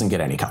 it doesn't get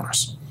any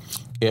counters.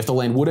 If the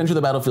land would enter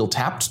the battlefield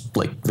tapped,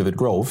 like Vivid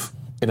Grove,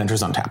 it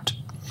enters untapped.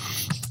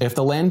 If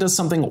the land does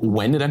something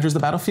when it enters the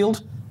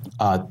battlefield,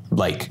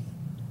 like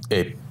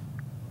it,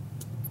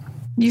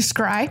 You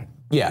scry?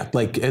 yeah,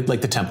 like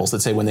the temples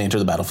that say when they enter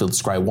the battlefield,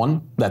 scry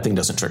 1, that thing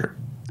doesn't trigger.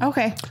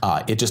 Okay.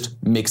 It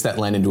just makes that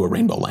land into a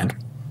rainbow land.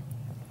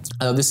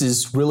 This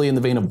is really in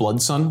the vein of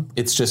Blood Sun.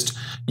 It's just,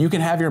 you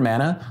can have your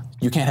mana,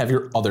 you can't have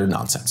your other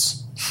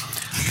nonsense.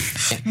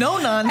 No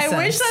nonsense. I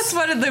wish that's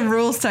what the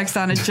rules text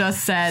on it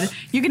just said.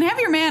 You can have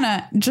your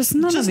mana, just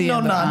none of the no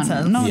other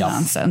nonsense. No Yep.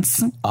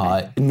 nonsense.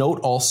 Note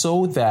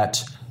also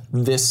that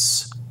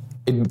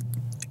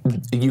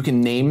you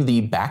can name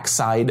the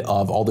backside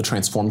of all the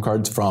transform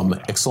cards from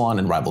Ixalan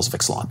and Rivals of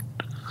Ixalan.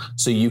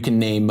 So you can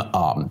name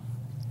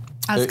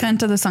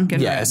Azkenta the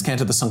Sunken Ruin.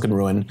 Azkenta the Sunken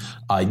Ruin.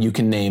 You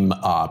can name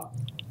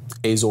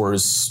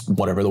Azor's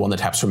whatever, the one that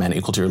taps for mana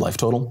equal to your life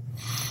total.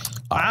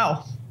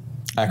 Wow.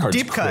 That card's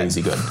Deep cut.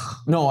 crazy good.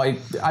 No, I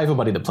have a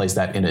buddy that plays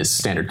that in his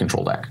standard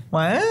control deck.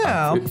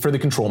 Wow. For the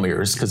control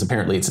mirrors, because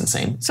apparently it's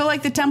insane. So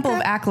like the Temple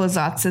of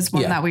Aklazotz is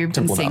one that we've been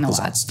Temple of seeing a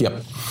lot. Aklazotz.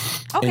 Yep.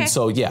 Okay. And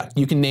so, yeah,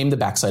 you can name the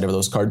backside of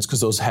those cards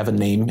because those have a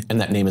name,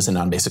 and that name is a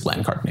non-basic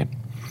land card name.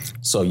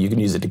 So you can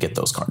use it to get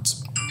those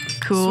cards.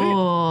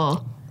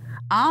 Cool.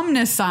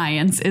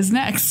 Omniscience is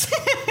next.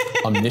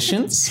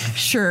 Omniscience.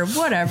 Sure,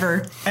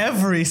 whatever.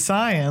 Every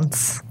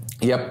science.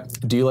 Yep.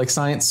 Do you like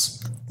science?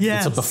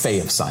 Yes. It's a buffet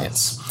of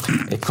science.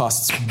 It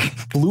costs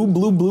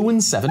blue,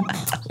 and 7.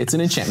 It's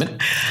an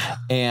enchantment.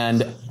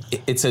 And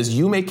it says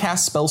you may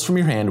cast spells from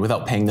your hand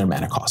without paying their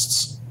mana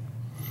costs.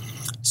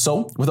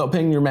 So, without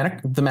paying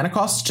the mana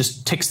costs,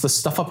 just takes the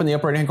stuff up in the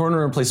upper right-hand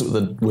corner and replace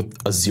it with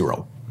a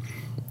 0.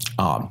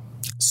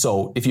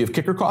 So, if you have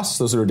kicker costs,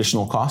 those are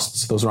additional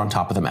costs. Those are on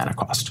top of the mana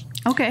cost.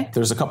 Okay.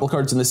 There's a couple of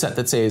cards in the set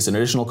that say it's an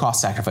additional cost,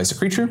 sacrifice a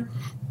creature.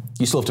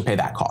 You still have to pay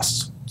that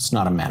cost. It's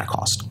not a mana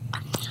cost.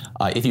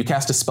 If you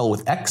cast a spell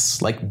with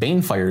X, like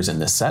Banefire's in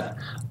this set,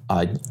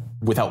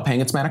 without paying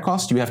its mana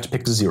cost, you have to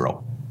pick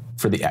 0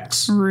 for the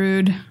X.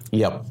 Rude.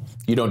 Yep.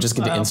 You don't just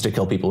get to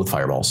insta-kill people with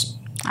fireballs.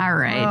 All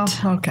right.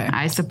 Well, okay.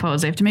 I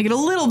suppose I have to make it a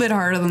little bit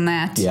harder than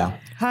that. Yeah.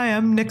 Hi,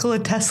 I'm Nikola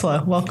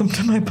Tesla. Welcome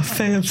to my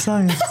buffet of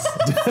science.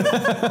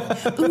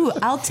 Ooh,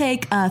 I'll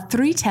take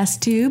 3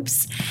 test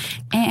tubes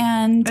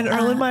and An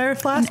Erlenmeyer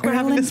flask. We're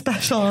having a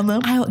special on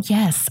them. I'll have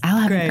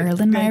Great, an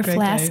Erlenmeyer great,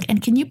 flask. great.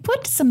 And can you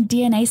put some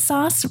DNA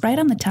sauce right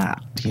on the top?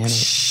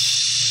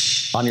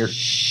 DNA. On your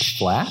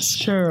flask?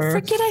 Sure.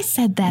 Forget I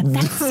said that.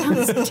 That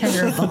sounds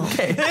terrible.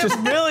 Okay. It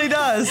really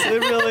does.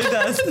 It really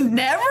does.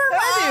 Never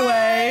mind.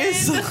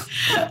 Anyways.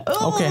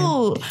 Okay.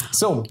 Ooh.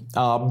 So,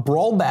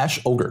 Brawl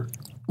Bash Ogre.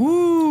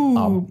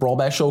 Brawl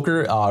Bash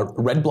Ogre,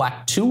 red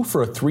black 2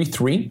 for a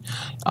 3/3.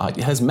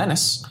 It has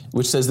Menace,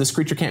 which says this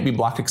creature can't be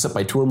blocked except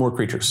by 2 or more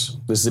creatures.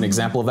 This is an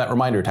example of that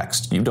reminder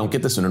text. You don't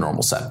get this in a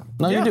normal set.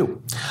 No, you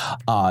do.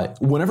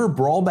 Whenever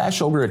Brawl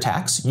Bash Ogre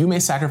attacks, you may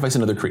sacrifice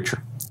another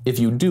creature. If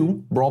you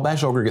do, Brawl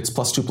Bash Ogre gets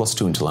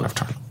 +2/+2 until end of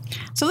turn.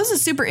 So this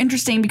is super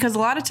interesting because a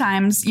lot of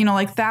times,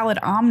 like Thallid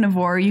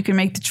Omnivore, you can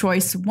make the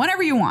choice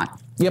whenever you want.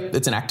 Yep,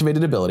 it's an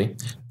activated ability.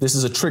 This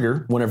is a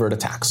trigger whenever it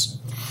attacks.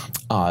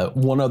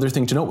 One other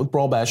thing to note with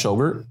Brawl Bash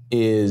Ogre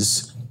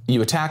is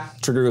you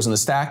attack, trigger goes in the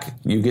stack,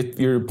 you get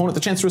your opponent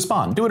the chance to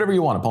respond. Do whatever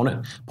you want,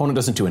 opponent. Opponent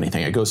doesn't do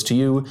anything. It goes to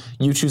you.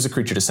 You choose a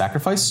creature to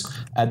sacrifice.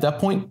 At that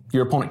point,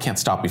 your opponent can't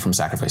stop you from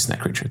sacrificing that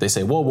creature. They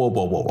say, whoa, whoa,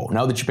 whoa, whoa, whoa.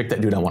 Now that you picked that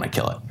dude, I want to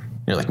kill it.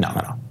 You're like, no.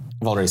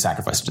 I've already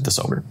sacrificed it to this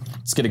ogre.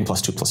 It's getting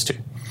 +2/+2.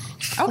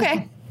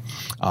 Okay.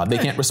 They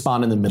can't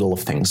respond in the middle of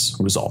things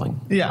resolving.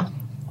 Yeah.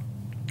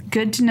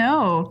 Good to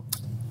know.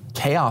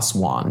 Chaos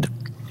Wand.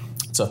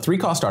 It's a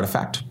 3-cost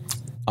artifact.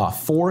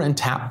 4 and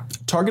tap.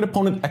 Target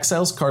opponent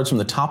exiles cards from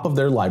the top of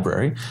their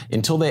library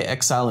until they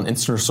exile an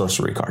instant or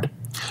sorcery card.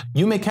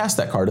 You may cast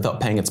that card without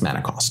paying its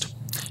mana cost.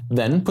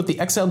 Then put the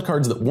exiled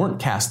cards that weren't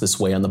cast this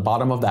way on the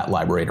bottom of that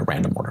library in a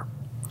random order.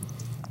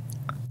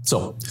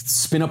 So,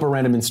 spin up a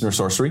random instant or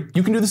sorcery.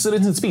 You can do this at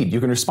instant speed. You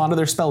can respond to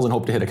their spells and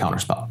hope to hit a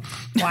counterspell.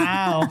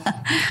 Wow.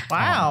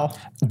 Wow.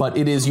 But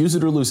it is use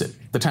it or lose it.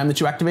 The time that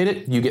you activate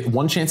it, you get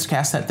 1 chance to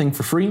cast that thing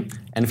for free,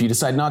 and if you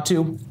decide not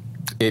to,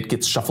 it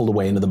gets shuffled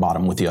away into the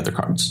bottom with the other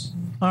cards.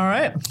 All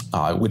right.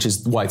 Which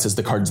is why it says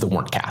the cards that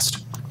weren't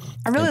cast.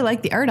 I really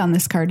like the art on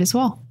this card as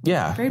well.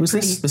 Yeah. Very Who's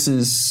pretty. this? This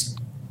is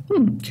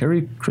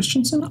Carrie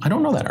Christensen? I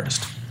don't know that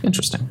artist.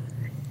 Interesting.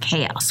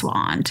 Chaos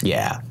Wand.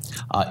 Yeah.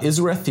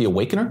 Izareth the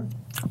Awakener.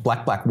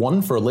 Black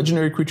 1 for a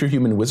legendary creature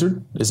human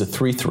wizard is a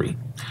 3/3.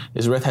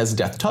 Izareth has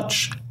Death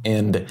Touch,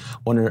 and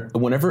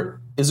whenever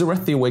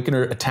Izareth the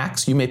Awakener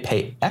attacks, you may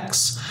pay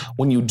X.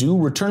 When you do,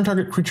 return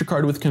target creature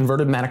card with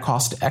converted mana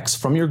cost X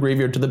from your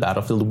graveyard to the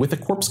battlefield with a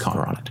corpse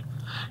counter on it.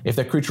 If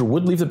that creature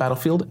would leave the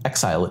battlefield,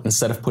 exile it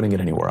instead of putting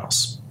it anywhere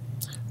else.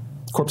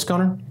 Corpse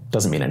counter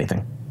doesn't mean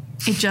anything.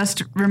 It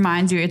just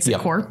reminds you it's a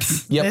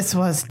corpse. Yep. This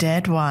was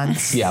dead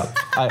once. Yeah,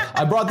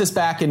 I brought this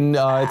back, and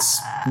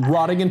it's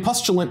rotting and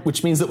pustulent,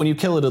 which means that when you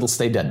kill it, it'll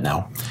stay dead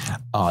now.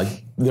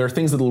 There are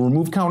things that will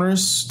remove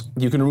counters.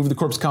 You can remove the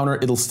corpse counter.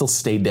 It'll still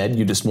stay dead.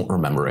 You just won't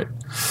remember it.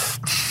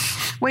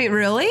 Wait,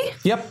 really?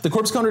 Yep, the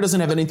corpse counter doesn't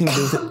have anything to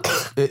do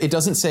with it. It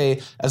doesn't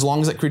say, as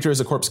long as that creature has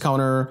a corpse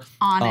counter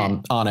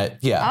on it.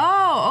 Yeah.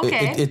 Oh,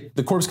 okay.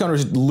 The corpse counter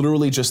is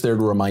literally just there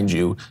to remind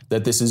you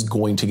that this is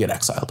going to get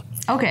exiled.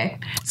 Okay.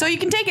 So you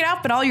can take it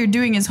out, but all you're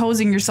doing is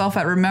hosing yourself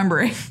at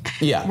remembering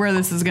where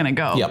this is going to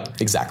go. Yep,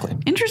 exactly.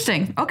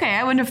 Interesting. Okay,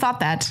 I wouldn't have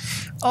thought that.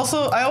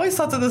 Also, I always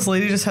thought that this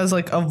lady just has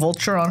like a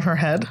vulture on her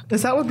head.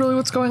 Is that really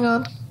what's going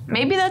on?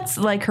 Maybe that's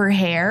like her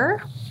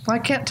hair. I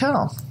can't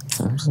tell.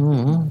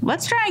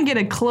 Let's try and get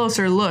a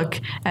closer look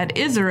at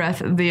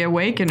Izareth the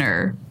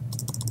Awakener.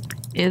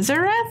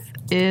 Izareth?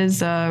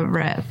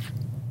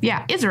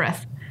 Yeah,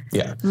 Izareth.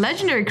 Yeah.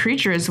 Legendary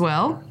creature as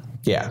well.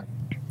 Yeah.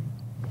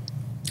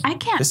 I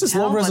can't This is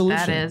tell low resolution.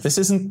 what that is. This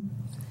isn't.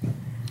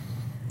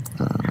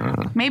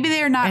 Maybe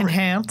they are not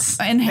Enhance.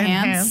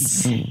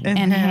 Enhance.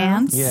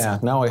 Yeah,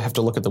 now I have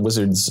to look at the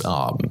Wizards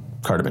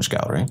card image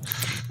gallery.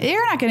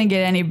 You're not going to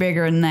get any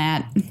bigger than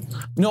that.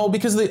 No,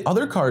 because the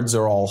other cards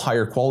are all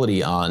higher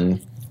quality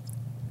on.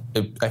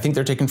 I think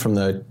they're taken from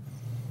the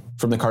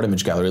card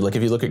image gallery. Like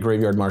if you look at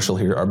Graveyard Marshal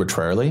here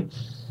arbitrarily,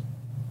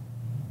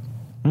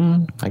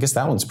 I guess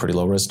that one's pretty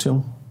low res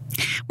too.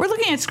 We're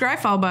looking at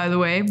Scryfall, by the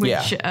way,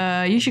 which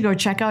you should go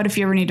check out if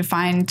you ever need to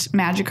find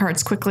magic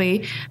cards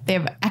quickly. They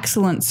have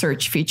excellent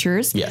search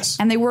features. Yes.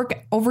 And they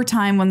work over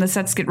time when the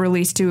sets get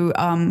released to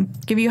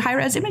give you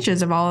high-res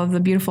images of all of the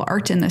beautiful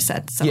art in the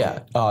set. So. Yeah,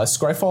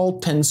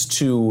 Scryfall tends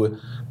to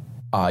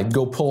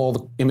go pull all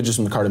the images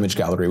from the card image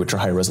gallery, which are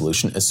high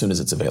resolution, as soon as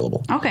it's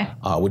available. Okay.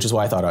 Which is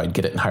why I thought I'd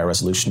get it in higher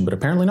resolution, but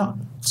apparently not.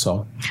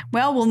 So.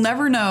 Well, we'll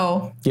never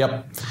know.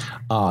 Yep.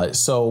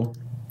 So.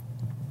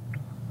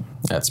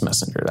 That's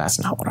Messenger. That's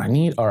not what I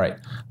need. All right.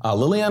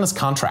 Liliana's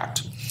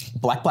Contract.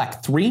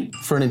 Black 3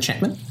 for an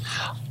enchantment.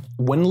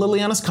 When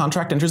Liliana's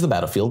Contract enters the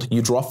battlefield,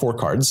 you draw 4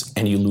 cards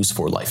and you lose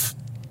 4 life.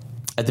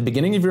 At the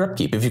beginning of your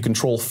upkeep, if you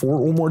control 4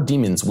 or more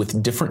demons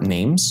with different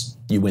names,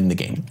 you win the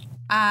game.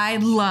 I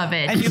love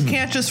it. And you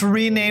can't just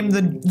rename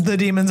the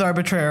demons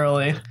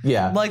arbitrarily.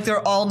 Yeah. Like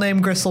they're all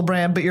named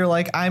Gristlebrand, but you're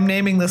like, I'm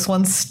naming this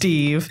one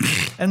Steve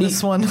and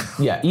this one.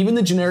 Yeah. Even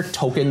the generic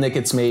token that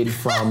gets made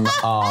from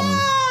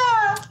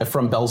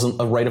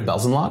Rite of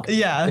Belzenlock.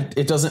 Yeah.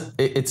 It doesn't.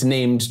 It's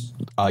named,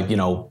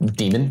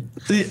 demon.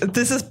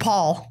 This is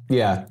Paul.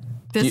 Yeah.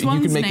 This you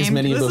one's can make as named-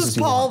 many of This those is as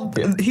you Paul. want.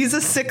 Yeah. He's a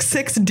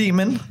 6/6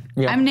 demon.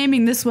 Yeah. I'm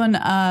naming this one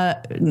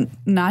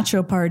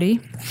Nacho Party.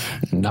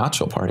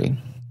 Nacho Party.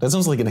 That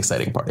sounds like an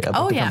exciting party. I'd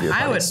like to come to your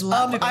I would parties.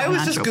 love to go I to was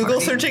Nacho just Google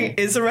Party. searching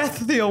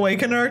Izareth the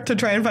Awakener to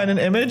try and find an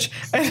image,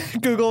 and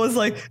Google was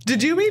like,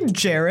 "Did you mean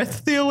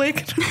Jareth the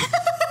Awakener?"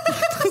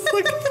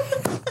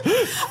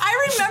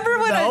 I remember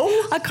when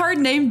when a card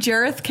named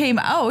Jareth came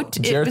out,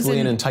 it Jareth, was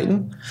Leon, and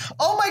Titan.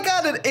 Oh my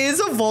god, it is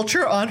a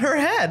vulture on her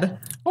head.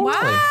 Oh, wow.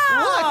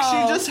 really? Look,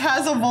 she just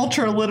has a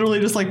vulture literally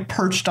just like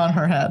perched on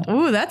her head.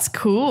 Ooh, that's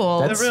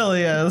cool. It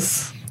really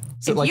is.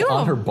 Is it like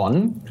on her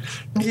bun?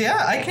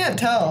 Yeah, I can't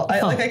tell.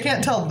 I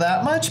can't tell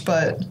that much,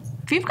 but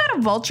If you've got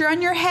a vulture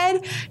on your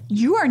head,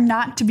 you are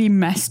not to be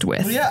messed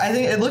with. yeah, I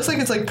think it looks like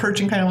it's like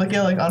perching kind of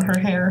like on her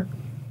hair.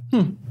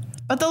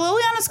 But the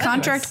Liliana's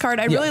contract card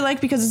I really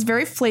like because it's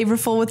very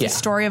flavorful with the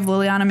story of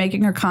Liliana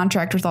making her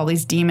contract with all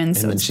these demons. And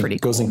so then it's she pretty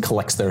goes cool. and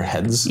collects their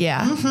heads.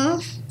 Yeah.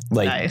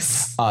 Like,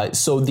 Nice.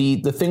 So the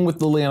thing with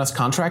Liliana's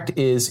contract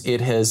is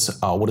it has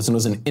what is known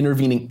as an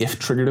intervening if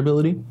triggered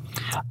ability.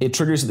 It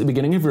triggers at the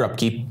beginning of your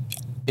upkeep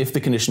if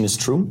the condition is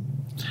true.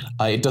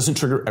 It doesn't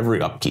trigger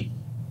every upkeep.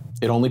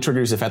 It only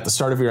triggers if at the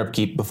start of your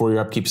upkeep, before your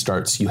upkeep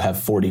starts, you have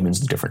 4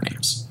 demons with different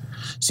names.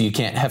 So you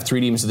can't have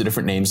 3 demons with the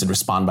different names and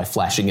respond by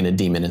flashing in a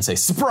demon and say,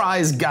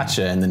 surprise,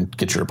 gotcha, and then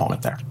get your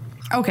opponent there.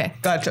 Okay.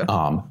 Gotcha.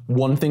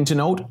 One thing to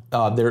note,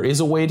 there is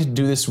a way to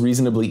do this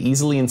reasonably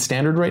easily in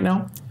Standard right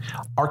now.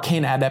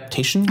 Arcane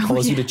Adaptation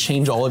allows you to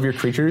change all of your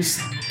creatures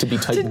to be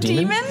type demon.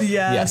 Demons?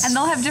 Yes. And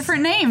they'll have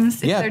different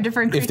names if they're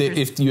different creatures.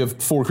 If you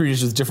have 4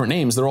 creatures with different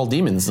names, they're all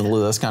demons, and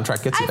this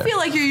contract gets you I there. feel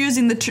like you're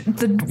using the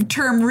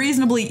term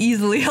reasonably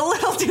easily a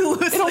little too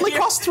loosely. It only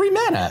costs 3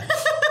 mana.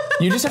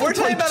 You just have We're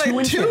to play talking about 2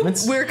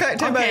 enchantments. We're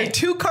talking about a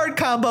 2-card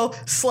combo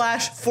 /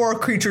 4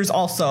 creatures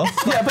also.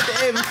 Yeah,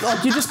 but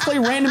like you just play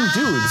random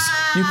dudes.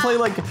 You play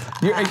like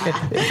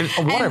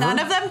whatever. And none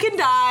of them can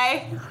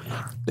die.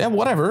 Yeah,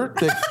 whatever.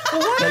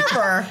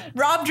 Whatever.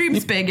 Rob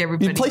dreams big,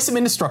 everybody. You play some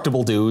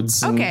indestructible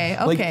dudes. And, Okay,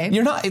 like, okay.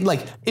 you're not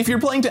like if you're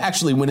playing to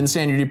actually win in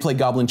Standard, you play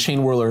Goblin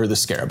Chain Whirler or the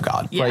Scarab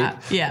God, Yeah,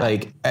 right? yeah.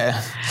 Like,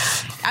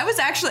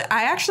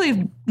 I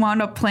actually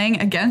wound up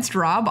playing against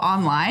Rob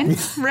online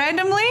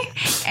randomly,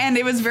 and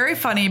it was very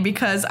funny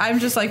because I'm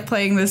just like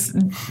playing this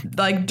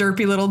like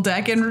derpy little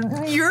deck,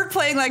 and you're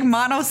playing like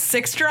mono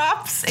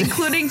 6-drops,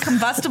 including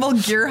Combustible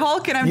Gear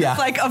Hulk, and I'm Yeah. just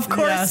like, of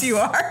course Yes. you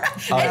are,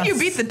 and you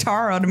beat the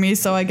tar out of me,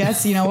 so I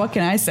guess what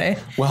can I say?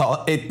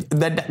 well,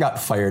 that deck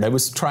got fired. I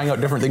was trying out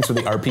different things with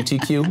the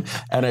RPTQ,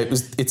 and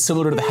it's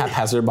similar to the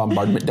Haphazard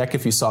Bombardment deck.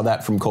 If you saw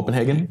that from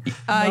Copenhagen,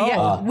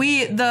 Yeah,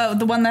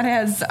 the one that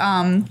has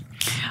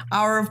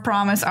Hour of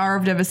Promise, Hour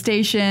of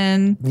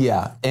Devastation.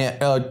 yeah, and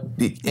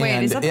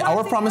is that the one Hour I of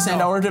think Promise of?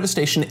 and Hour of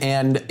Devastation,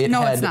 and it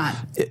No, had it's not.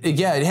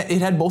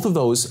 It had both of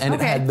those, and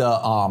Okay. it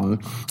had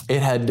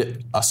it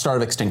had a Star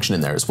of Extinction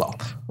in there as well.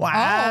 Wow.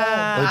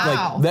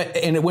 Wow. Like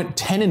that, and it went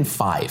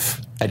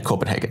 10-5 at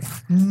Copenhagen.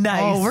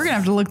 Nice. Oh, we're gonna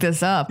have to look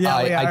this up.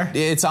 Yeah, we are.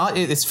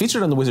 It's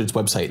featured on the Wizards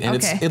website, and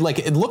Okay.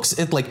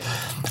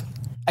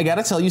 I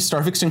gotta tell you, Star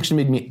of Extinction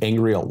made me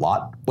angry a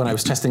lot when I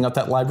was testing out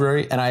that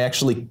library, and I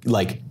actually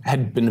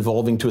had been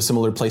evolving to a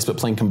similar place, but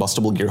playing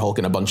Combustible Gear Hulk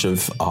and a bunch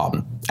of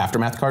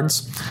Aftermath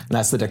cards, and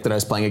that's the deck that I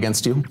was playing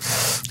against you.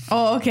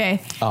 Oh,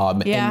 okay.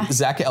 Yeah. And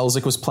Zach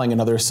Elzik was playing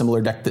another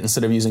similar deck that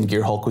instead of using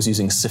Gear Hulk was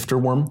using Sifter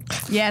Worm.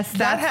 Yes,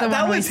 that's the one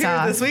that we was here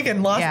saw. this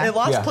weekend. Yeah. It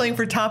lost Yeah. playing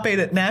for top 8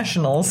 at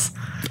Nationals.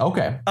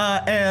 Okay.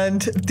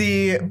 And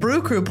the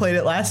Brew Crew played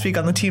it last week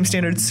on the Team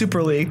Standard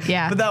Super League.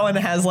 Yeah. But that one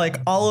has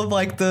all of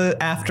the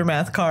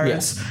Aftermath cards.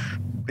 Yes.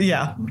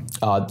 Yeah.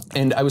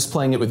 And I was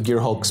playing it with Gear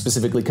Hulk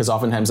specifically because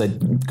oftentimes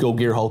I'd go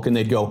Gear Hulk and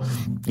they'd go,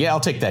 yeah, I'll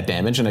take that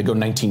damage. And I'd go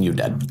 19, you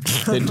dead.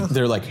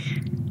 They're like,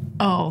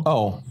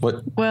 oh,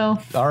 what?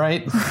 Well, All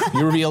right.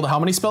 You revealed how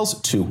many spells?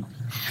 2.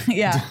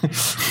 yeah.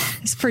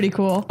 It's pretty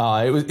cool.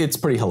 It's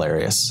pretty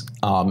hilarious.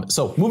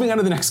 So moving on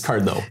to the next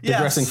card, though,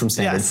 digressing from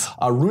Standard. Yes.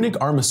 Runic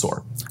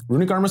Armasaur.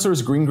 Runic Armasaur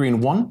is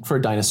green 1 for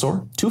a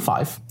dinosaur,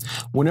 2/5.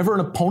 Whenever an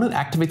opponent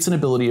activates an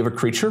ability of a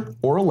creature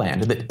or a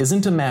land that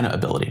isn't a mana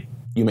ability,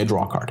 you may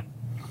draw a card.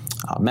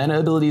 Mana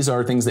abilities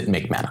are things that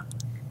make mana.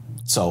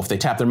 So if they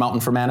tap their mountain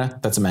for mana,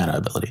 that's a mana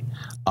ability.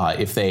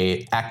 If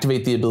they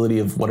activate the ability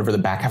of whatever the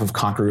back half of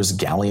Conqueror's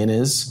Galleon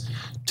is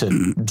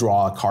to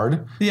draw a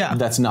card,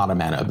 that's not a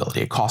mana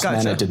ability. It costs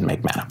mana, it didn't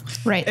make mana.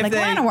 Right, like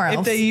Llanowar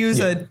if they use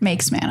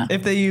makes mana.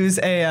 if they use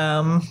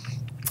a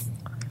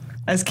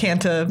as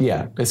Kanta.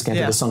 Yeah, it's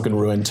Kanta the Sunken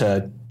Ruin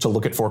to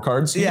look at 4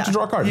 cards. You get to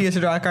draw a card. You get to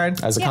draw a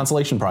card. As a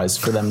consolation prize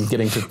for them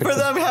getting to pick For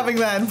them having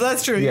that.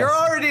 That's true. Yes. You're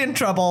already in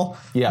trouble.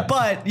 Yeah.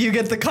 But you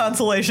get the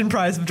consolation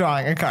prize of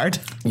drawing a card.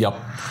 Yep.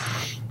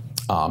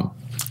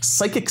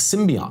 Psychic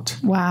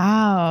Symbiont.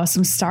 Wow,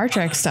 some Star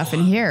Trek stuff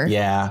in here.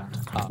 Yeah.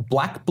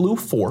 Black, blue,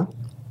 4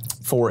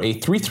 for a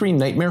 3/3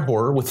 Nightmare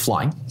Horror with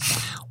flying.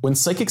 When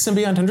Psychic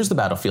Symbiont enters the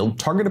battlefield,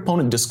 target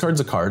opponent discards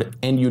a card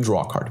and you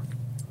draw a card.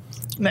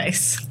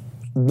 Nice.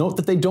 Note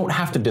that they don't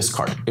have to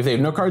discard. If they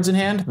have no cards in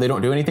hand, they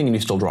don't do anything and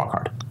you still draw a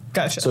card.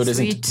 Gotcha. So it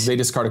isn't, Sweet. they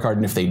discard a card,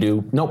 and if they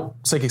do, nope,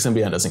 Psychic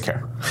Symbiont doesn't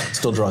care.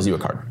 Still draws you a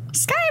card.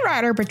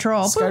 Skyrider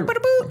Patrol. Sky- Boo, boo,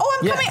 boo. Oh,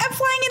 I'm Yeah. coming. I'm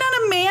flying in on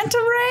a manta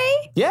ray.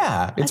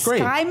 Yeah, it's great.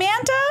 Sky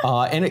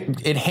Manta? And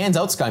it hands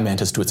out Sky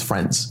Mantas to its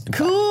friends.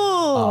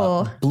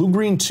 Cool.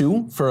 Blue-green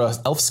 2 for a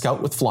Elf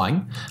Scout with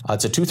flying.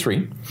 It's a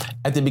 2/3.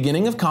 At the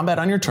beginning of combat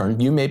on your turn,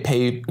 you may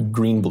pay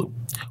green-blue.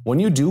 When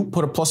you do,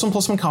 put a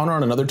 +1/+1 counter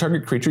on another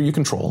target creature you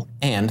control,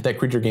 and that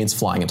creature gains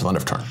flying until end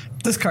of turn.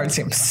 This card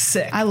seems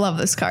sick. I love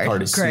this card.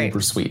 Card is Great.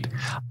 super sweet.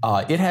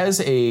 It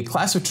has a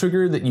class of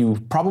trigger that you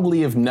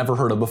probably have never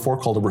heard of before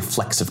called a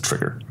reflexive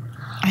trigger.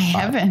 I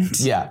haven't.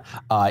 Yeah,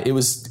 it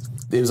was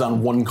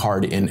on one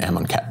card in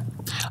Amonkhet.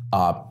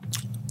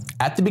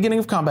 At the beginning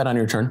of combat on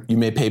your turn, you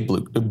may pay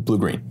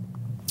blue-green.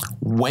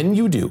 When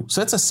you do,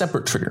 so that's a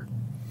separate trigger.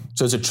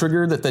 So it's a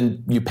trigger that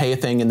then you pay a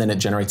thing and then it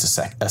generates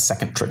a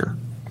second trigger.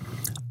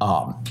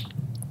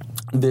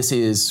 This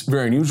is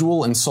very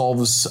unusual and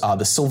solves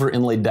the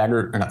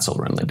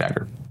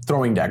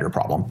throwing dagger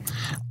problem,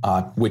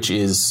 which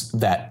is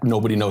that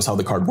nobody knows how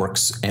the card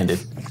works and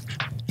it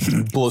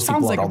blows Sounds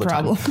people like out all a the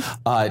problem.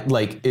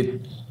 time.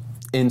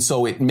 And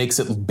so it makes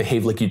it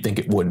behave like you'd think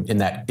it would, in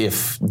that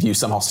if you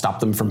somehow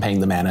stop them from paying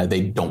the mana, they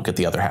don't get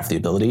the other half of the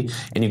ability,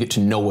 and you get to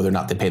know whether or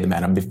not they pay the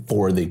mana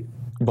before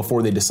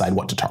they decide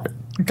what to target.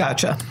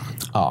 Gotcha.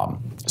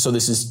 So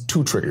this is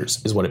 2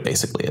 triggers, is what it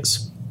basically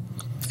is.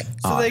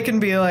 So they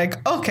can be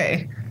like,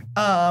 okay,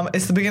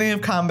 it's the beginning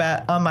of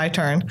combat on my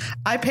turn.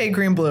 I pay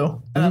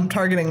green-blue, and I'm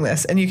targeting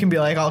this. And you can be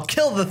like, I'll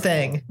kill the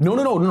thing.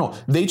 No.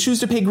 They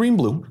choose to pay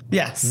green-blue.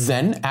 Yes.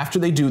 Then after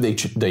they do,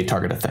 they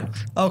target a thing.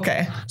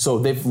 Okay. So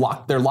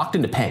they're locked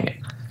into paying it.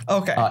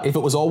 Okay. If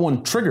it was all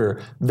one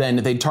trigger, then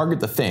they'd target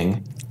the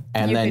thing,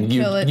 and then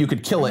you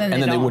could kill it, and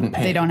then they wouldn't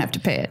pay it. They don't have to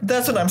pay it.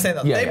 That's what I'm saying,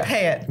 though. They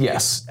pay it.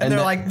 Yes. And they're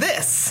like,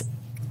 this.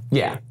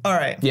 Yeah. All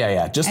right.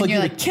 Yeah. Just And like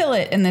you're you like, kill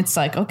it, and it's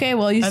like, okay,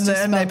 well, you And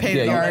just then they paid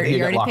it you already. already, you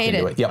get locked paid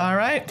into it. it. Yep. All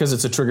right. Because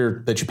it's a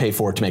trigger that you pay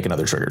for to make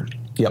another trigger.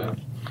 Yep.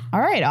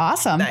 All right,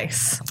 awesome.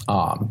 Nice.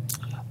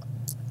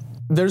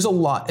 There's a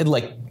lot,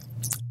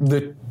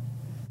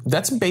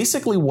 that's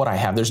basically what I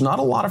have. There's not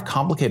a lot of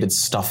complicated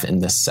stuff in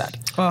this set.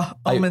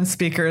 Omen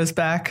Speaker is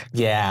back.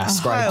 Yeah, I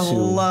Scribe 2.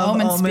 love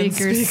Omen Omen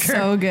Speaker's Speaker.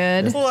 so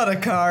good. What a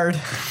card.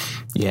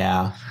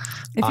 Yeah.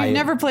 If you've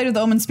never played with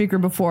Omen Speaker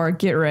before,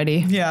 get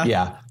ready. Yeah.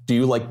 Yeah. Do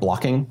you like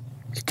blocking?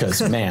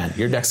 Because, man,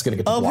 your deck's going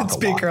to get to Omen block a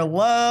lot. Speaker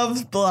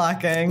loves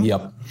blocking.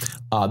 Yep.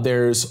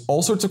 There's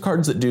all sorts of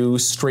cards that do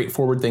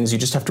straightforward things. You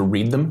just have to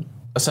read them,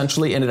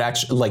 essentially. And it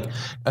actually,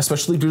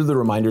 especially due to the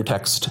reminder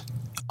text,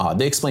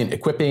 they explain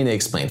equipping, they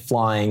explain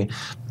flying.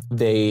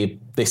 They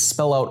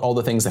spell out all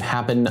the things that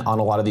happen on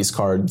a lot of these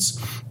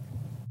cards.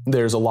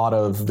 There's a lot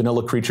of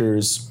vanilla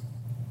creatures.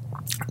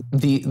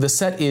 The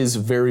set is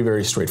very,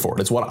 very straightforward.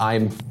 It's what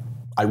I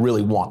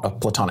really want a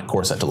Platonic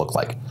core set to look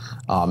like.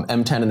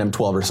 M10 and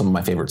M12 are some of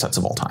my favorite sets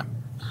of all time.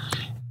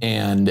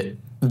 And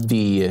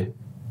the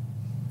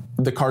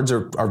cards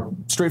are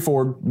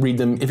straightforward. Read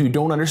them. If you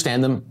don't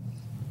understand them,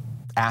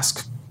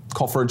 ask.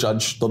 Call for a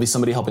judge. There'll be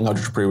somebody helping out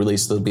your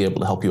pre-release. They'll be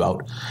able to help you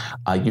out.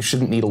 You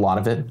shouldn't need a lot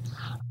of it.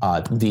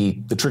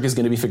 The trick is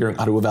going to be figuring out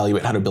how to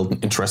evaluate how to build an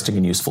interesting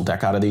and useful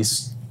deck out of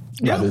these,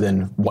 rather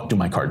than what do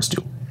my cards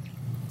do.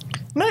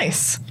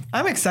 Nice.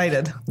 I'm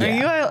excited.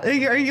 Yeah.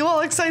 Are you all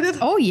excited?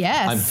 Oh,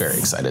 yes. I'm very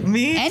excited.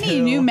 Me Any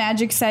too. new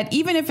Magic set,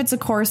 even if it's a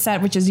core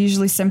set, which is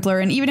usually simpler,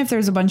 and even if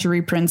there's a bunch of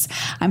reprints,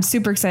 I'm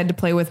super excited to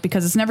play with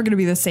because it's never going to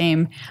be the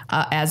same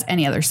as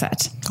any other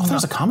set. Oh,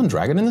 there's a common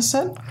dragon in this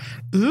set?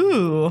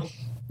 Ooh.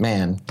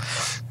 Man.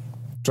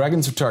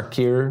 Dragons of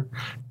Tarkir,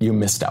 you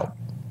missed out.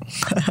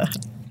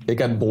 It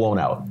got blown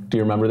out. Do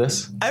you remember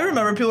this? I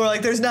remember people were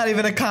like, there's not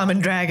even a common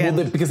dragon.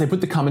 Well, because they put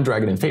the common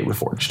dragon in Fate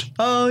Reforged.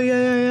 Oh,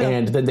 yeah.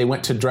 And then they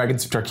went to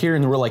Dragons of Tarkir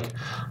and they were like,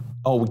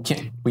 oh,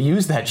 we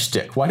use that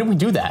shtick. Why did we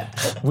do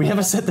that? We have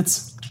a set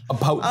that's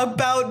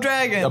About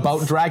dragons.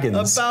 about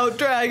dragons. About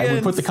dragons. And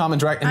we put the common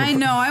dragon. I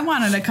know. I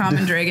wanted a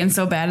common dragon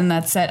so bad in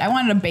that set. I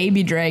wanted a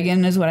baby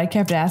dragon is what I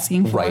kept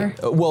asking for. Right.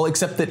 Well,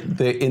 except that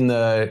in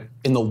the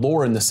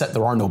lore in the set,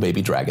 there are no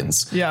baby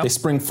dragons. Yeah. They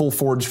spring full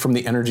forged from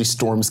the energy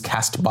storms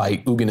cast by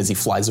Ugin as he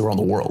flies around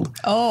the world.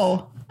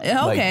 Oh,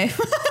 okay.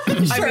 I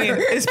mean,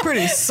 it's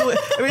pretty slick.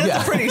 I mean,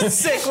 that's a pretty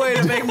sick way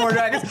to make more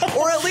dragons.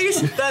 Or at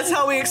least that's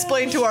how we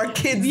explain to our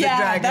kids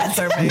that dragons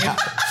are made.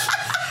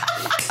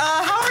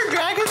 How are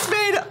dragons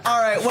made? All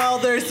right, well,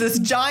 there's this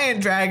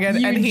giant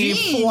dragon, and he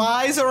Eugene.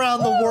 flies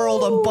around the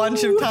world a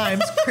bunch of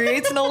times,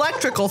 creates an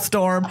electrical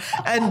storm,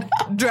 and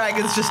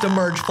dragons just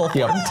emerge full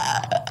formed.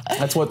 Yep.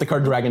 That's what the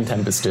card Dragon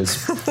Tempest is.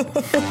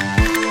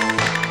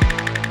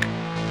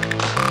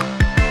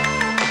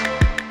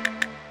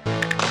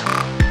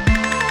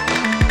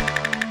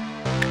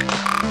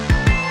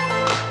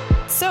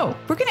 So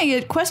we're going to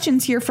get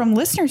questions here from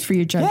listeners for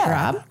you, Judge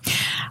Rob.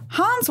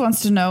 Hans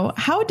wants to know,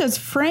 how does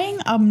Fraying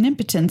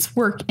Omnipotence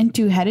work in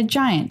Two-Headed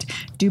Giant?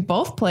 Do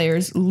both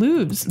players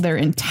lose their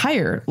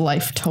entire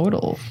life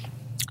total?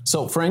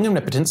 So, Fraying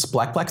Omnipotence,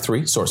 black,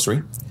 3,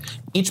 sorcery.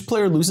 Each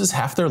player loses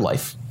half their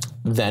life,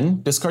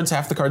 then discards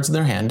half the cards in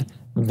their hand,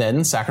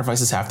 then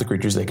sacrifices half the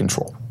creatures they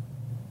control.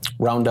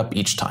 Round up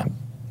each time.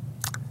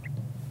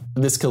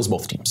 This kills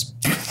both teams.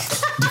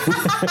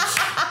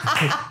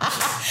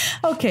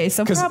 Okay,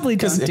 so probably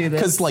don't do this.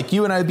 Because like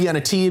you and I'd be on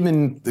a team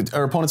and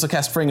our opponents will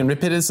cast Fring and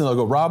Rip Hit us and they'll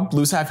go, Rob,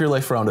 lose half your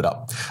life, round it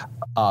up.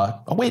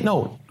 Oh, wait,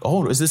 no.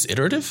 Oh, is this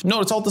iterative?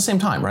 No, it's all at the same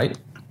time, right?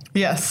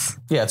 Yes.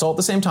 Yeah, it's all at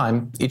the same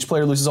time. Each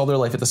player loses all their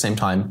life at the same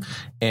time.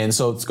 And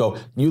so let's go,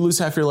 you lose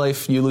half your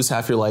life, you lose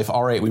half your life.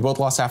 All right, we both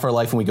lost half our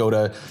life and we go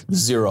to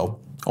 0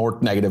 or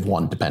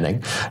 -1,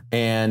 depending.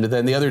 And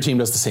then the other team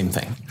does the same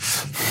thing.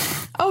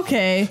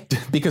 Okay.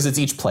 Because it's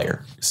each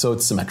player, so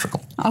it's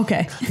symmetrical.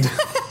 Okay.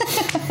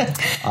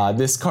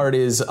 This card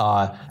is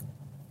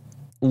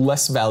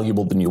less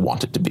valuable than you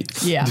want it to be.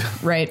 Yeah,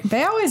 right.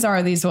 They always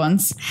are, these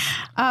ones.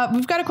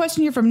 We've got a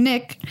question here from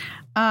Nick.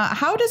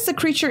 How does the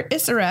creature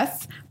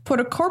Isareth put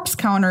a corpse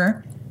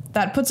counter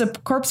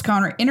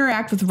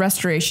interact with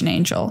Restoration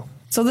Angel?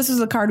 So this is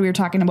the card we were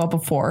talking about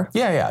before.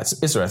 Yeah, it's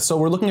Isareth. So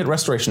we're looking at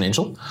Restoration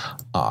Angel.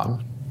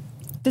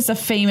 This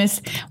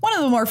is one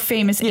of the more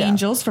famous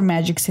angels from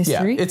Magic's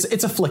history. Yeah,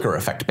 it's a flicker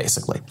effect,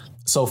 basically.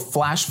 So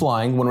flash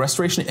flying, when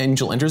Restoration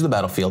Angel enters the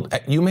battlefield,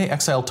 you may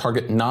exile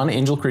target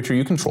non-angel creature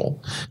you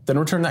control, then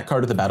return that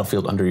card to the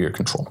battlefield under your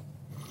control.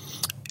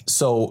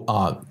 So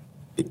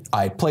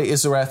I play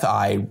Isareth,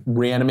 I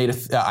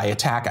reanimate, I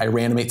attack, I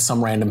reanimate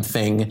some random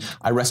thing,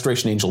 I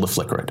Restoration Angel to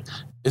flicker it.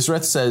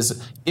 Isareth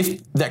says,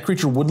 if that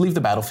creature would leave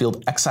the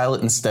battlefield, exile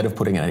it instead of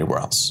putting it anywhere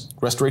else.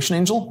 Restoration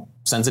Angel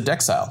sends it to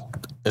exile.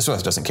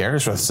 Isareth doesn't care.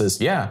 Isareth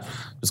says, yeah,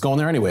 it's going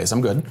there anyways,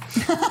 I'm good.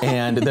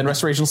 And then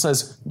Restoration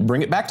says,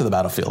 bring it back to the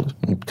battlefield.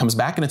 And it comes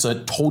back and it's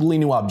a totally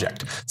new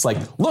object. It's like,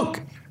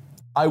 look,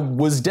 I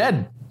was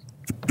dead.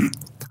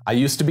 I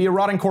used to be a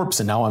rotting corpse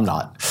and now I'm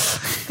not.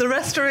 The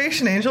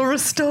Restoration Angel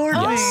restored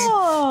me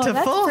to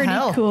that's full pretty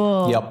health.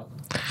 cool. Yep.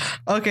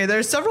 Okay,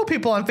 there's several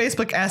people on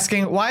Facebook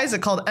asking, why is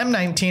it called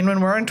M19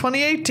 when we're in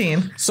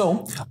 2018?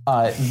 So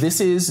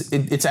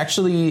it's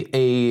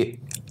actually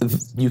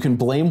you can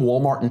blame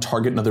Walmart and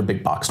Target and other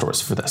big box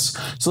stores for this.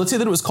 So let's say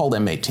that it was called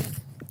M18.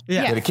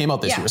 Yeah. That it came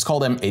out this year. It's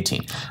called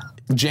M18.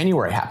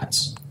 January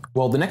happens.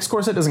 Well, the next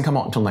core set doesn't come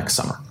out until next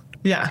summer.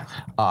 Yeah.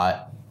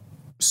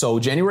 So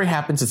January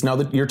happens. It's now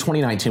the year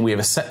 2019. We have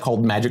a set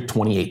called Magic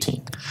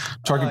 2018.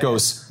 Target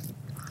goes,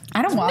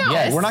 I don't want this.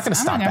 Yeah, we're not going to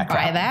stop I'm not that gonna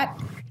buy crap.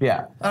 that.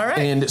 Yeah. All right.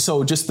 And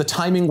so just the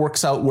timing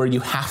works out where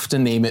you have to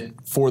name it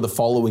for the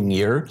following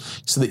year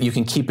so that you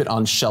can keep it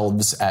on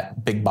shelves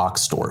at big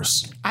box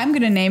stores. I'm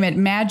going to name it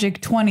Magic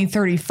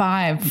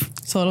 2035,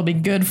 so it'll be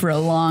good for a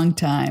long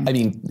time. I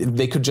mean,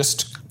 they could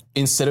just,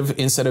 instead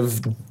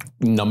of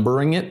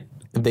numbering it,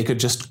 they could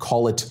just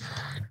call it,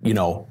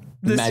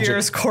 This Magic.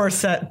 year's core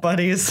set,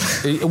 buddies.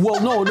 Well,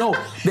 no.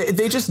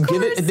 They just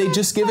give it. They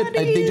just give it.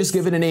 They just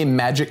give it a name.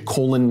 Magic :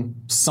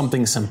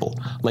 something simple,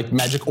 like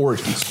Magic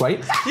Origins,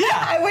 right? Yeah.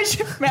 I wish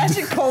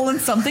Magic :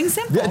 something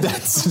simple. Yeah,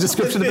 that's the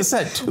description of the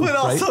set too. Would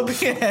right? also be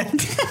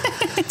it.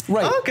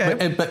 Right.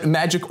 Okay. But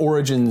Magic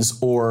Origins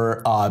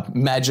or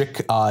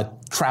Magic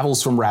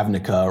Travels from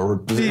Ravnica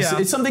or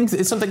it's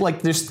something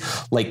like just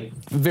like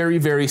very,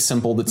 very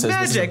simple that says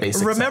this is a Magic,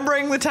 basic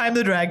remembering the time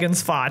the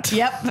dragons fought.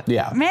 Yep.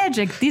 Yeah.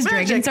 Magic. These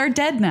dragons are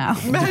dead now.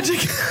 Magic.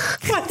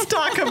 Let's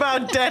talk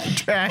about dead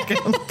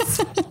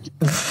dragons.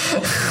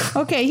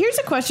 Okay, here's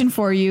a question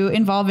for you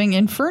involving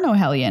Inferno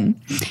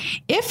Hellion.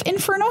 If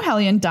Inferno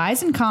Hellion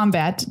dies in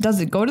combat, does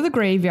it go to the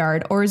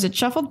graveyard or is it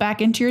shuffled back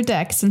into your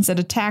deck since it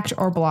attacked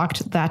or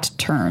blocked that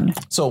turn?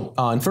 So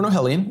Inferno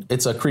Hellion,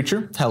 it's a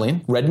creature,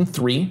 Hellion, red and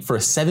 3 for a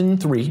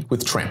 7/3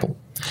 with trample.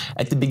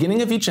 At the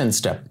beginning of each end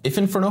step, if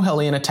Inferno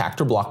Hellion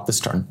attacked or blocked this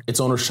turn, its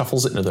owner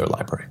shuffles it into their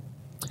library.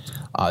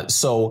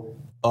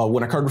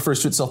 When a card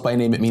refers to itself by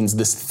name, it means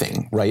this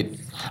thing, right?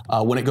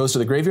 When it goes to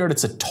the graveyard,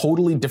 it's a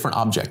totally different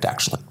object,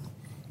 actually,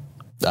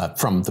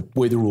 from the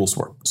way the rules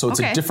work. So it's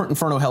a different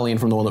Inferno Hellion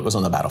from the one that was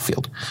on the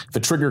battlefield. If a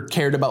trigger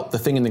cared about the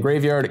thing in the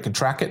graveyard, it could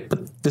track it,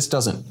 but this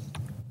doesn't.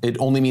 It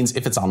only means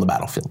if it's on the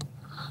battlefield.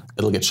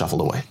 It'll get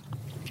shuffled away.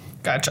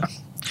 Gotcha.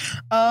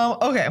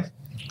 Okay.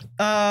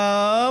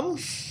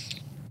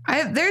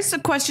 There's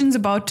some questions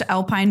about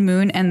Alpine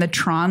Moon and the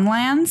Tron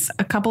lands.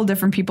 A couple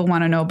different people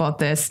want to know about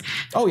this.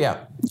 Oh, yeah.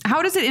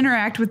 How does it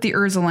interact with the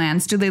Urza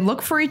lands? Do they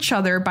look for each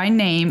other by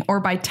name or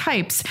by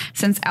types,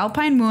 since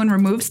Alpine Moon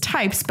removes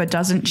types but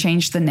doesn't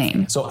change the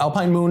name? So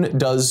Alpine Moon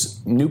does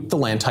nuke the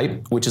land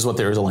type, which is what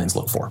the Urza lands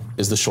look for,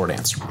 is the short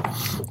answer.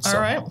 All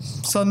right.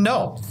 So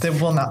no, they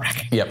will not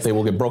recognize. Yep, they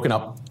will get broken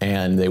up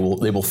and they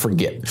will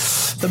forget.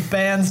 The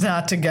band's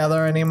not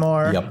together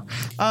anymore. Yep.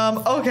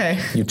 Okay.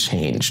 You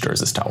changed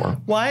Urza's Tower.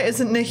 Why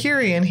isn't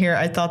Nahiri in here?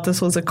 I thought this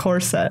was a core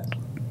set.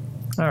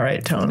 All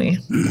right, Tony.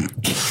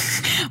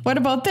 What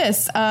about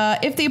this?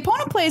 If the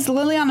opponent plays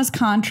Liliana's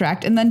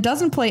Contract and then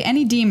doesn't play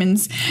any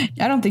demons,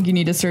 I don't think you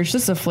need to search.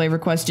 This is a flavor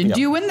question. Yep.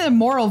 Do you win the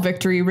moral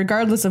victory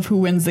regardless of who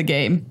wins the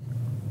game?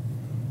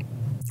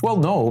 Well,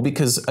 no,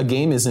 because a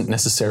game isn't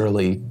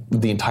necessarily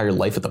the entire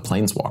life of the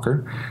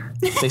Planeswalker.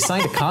 They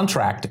signed a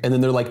contract, and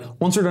then they're like,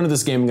 once we're done with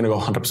this game, I'm going to go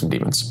hunt up some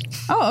demons.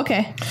 Oh,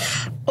 okay.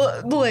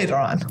 Well, later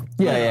on.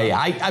 Yeah.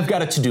 I've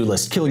got a to-do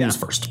list. Kill yous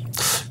first.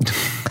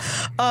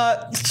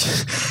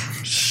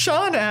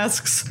 Sean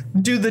asks,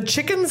 do the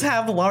chickens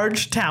have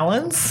large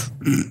talons?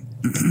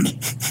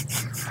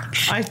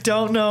 I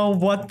don't know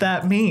what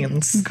that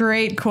means.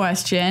 Great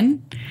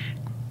question.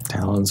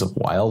 Talons of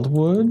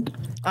Wildwood?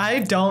 I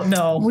don't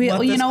know what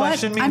this you know what?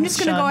 question means. I'm just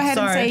going to go Sean. ahead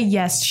and Sorry. say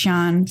yes,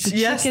 Sean. The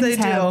Yes, they chickens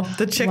do. have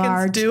The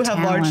chickens do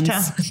have large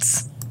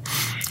talons.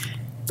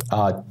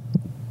 Yeah.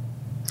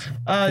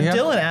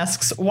 Dylan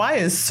asks, why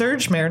is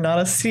Surgemare not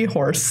a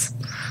seahorse?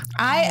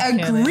 I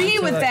can't agree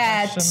answer with that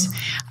that. question.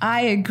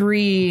 I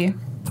agree.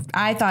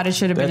 I thought it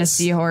should have been a That's-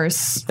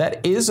 seahorse.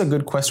 That is a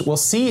good question. Well,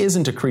 sea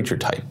isn't a creature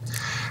type.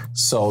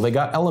 So they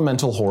got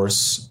elemental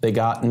horse, they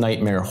got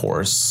nightmare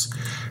horse,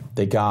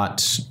 they got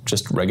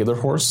just regular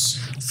horse.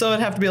 So it'd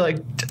have to be like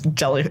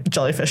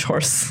jellyfish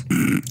horse.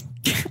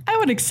 I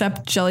would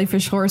accept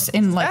jellyfish horse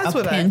in like That's a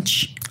what I-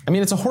 pinch, I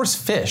mean, it's a horse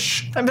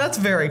fish. I mean, that's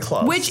very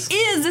close. which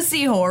is a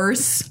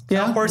seahorse.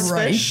 Yeah, horse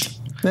right. fish.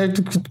 They're A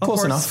close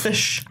horse enough.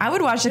 fish. I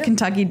would watch the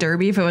Kentucky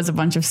Derby if it was a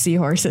bunch of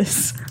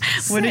seahorses.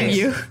 Wouldn't Same.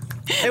 you?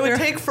 It would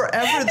take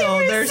forever though.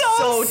 They're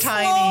so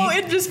tiny.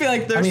 It'd just be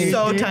like They're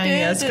so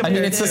tiny as I compared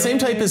mean, it's the same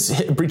type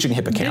as breaching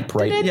hippocamp,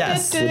 right?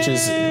 Yes. Which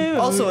is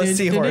Also a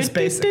seahorse,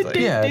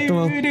 basically. yeah,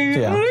 well,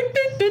 yeah.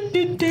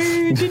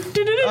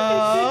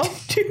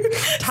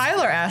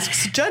 Tyler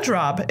asks, Judge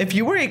Rob, if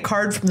you were a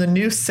card from the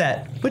new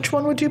set, which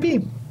one would you be?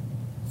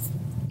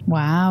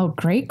 Wow,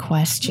 great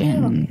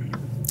question.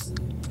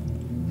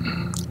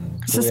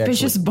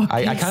 Suspicious Actually,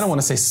 bookcase. I kind of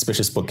want to say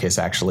suspicious bookcase.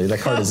 Actually, that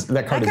card is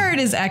That card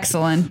is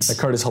excellent. that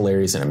card is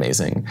hilarious and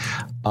amazing.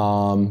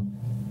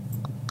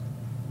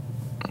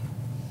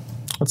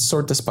 Let's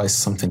sort this by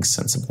something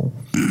sensible.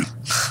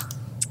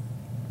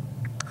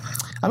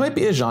 I might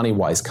be a Johnny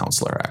Wise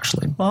counselor,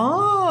 actually.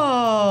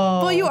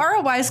 Oh. Well, you are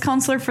a wise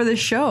counselor for the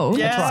show,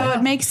 Yeah. so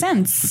it makes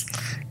sense.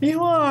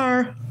 You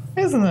are.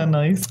 Isn't that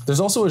nice? There's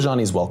also a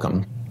Johnny's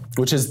Welcome,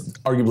 which is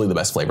arguably the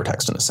best flavor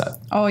text in the set.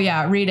 Oh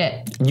yeah, read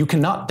it. You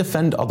cannot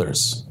defend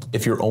others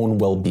if your own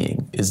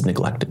well-being is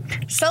neglected.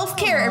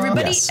 Self-care,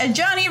 everybody. Yes.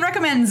 Johnny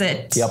recommends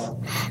it. Yep.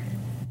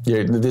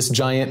 This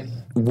giant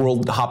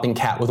world-hopping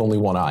cat with only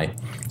one eye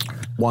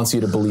wants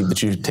you to believe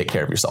that you take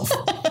care of yourself.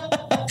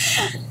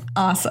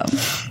 Awesome.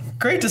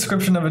 Great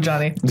description of a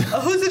Johnny.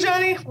 Who's a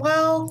Johnny?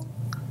 Well,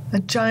 a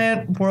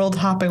giant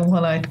world-hopping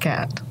one-eyed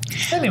cat.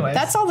 Anyway,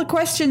 That's all the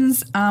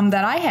questions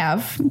that I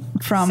have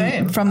from the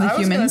I was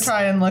going humans. to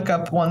try and look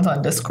up ones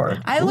on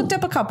Discord. I looked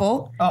up a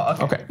couple. Oh,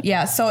 okay. Okay.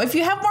 Yeah, so if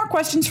you have more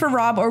questions for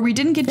Rob or we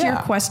didn't get to your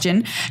Yeah.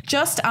 question,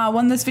 just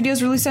when this video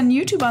is released on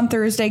YouTube on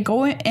Thursday,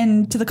 go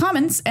into the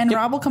comments and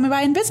Rob will come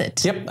by and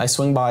visit. Yep, I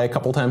swing by a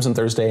couple times on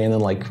Thursday and then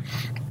like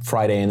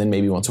Friday and then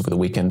maybe once over the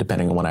weekend,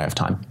 depending on when I have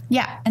time.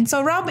 Yeah, and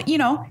so Rob,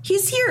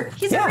 he's here.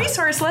 He's a Yeah.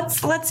 resource.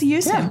 Let's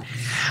use Yeah. him.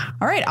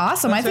 All right,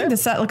 awesome. I think it. the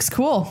set looks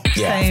cool.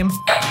 Yeah. Same.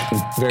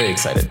 I'm very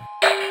excited.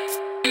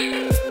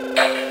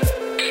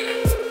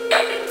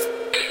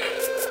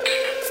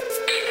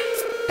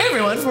 Hey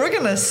everyone, we're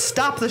going to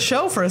stop the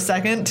show for a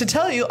second to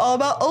tell you all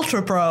about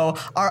Ultra Pro,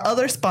 our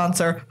other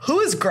sponsor, who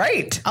is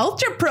great.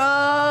 Ultra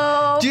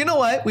Pro. Do you know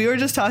what? We were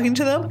just talking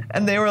to them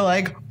and they were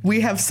like,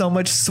 we have so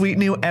much sweet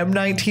new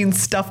M19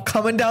 stuff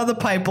coming down the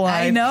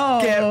pipeline. I know.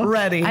 Get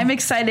ready. I'm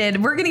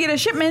excited. We're going to get a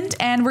shipment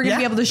and we're going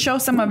to Yeah. be able to show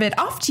some of it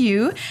off to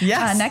you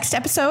Yes. next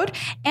episode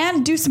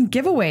and do some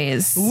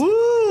giveaways.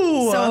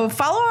 Woo! So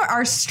follow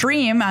our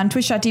stream on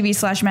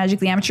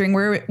twitch.tv/magicallyamateur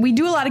where we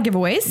do a lot of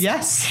giveaways.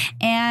 Yes.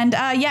 And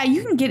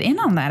you can get in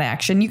on that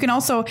action. You can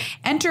also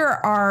enter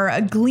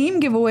our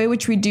Gleam giveaway,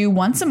 which we do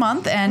once a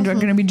month. And we're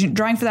going to be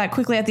drawing for that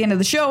quickly at the end of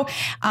the show.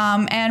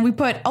 And we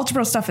put Ultra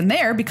Pro stuff in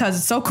there because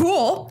it's so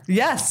cool.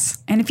 Yes.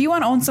 And if you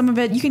want to own some of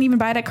it, you can even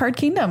buy it at Card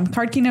Kingdom,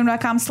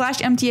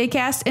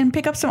 cardkingdom.com/MTAcast and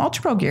pick up some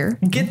Ultra Pro gear.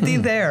 Get thee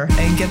there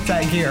and get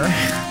that gear.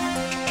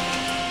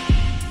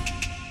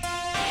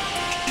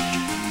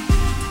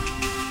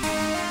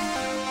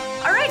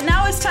 All right,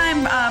 now it's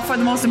time for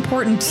the most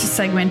important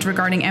segment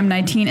regarding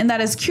M19, and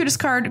that is cutest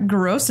card,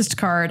 grossest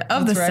card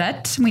of the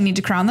right. set. We need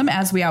to crown them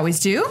as we always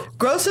do.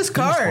 Grossest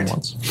card.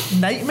 ones.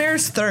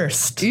 Nightmare's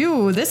Thirst.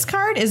 Ew, this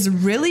card is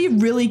really,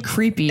 really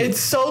creepy. It's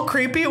so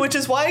creepy, which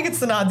is why it gets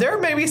the nod. There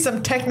may be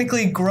some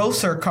technically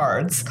grosser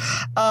cards,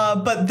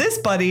 but this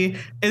buddy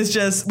is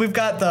just, we've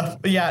got the,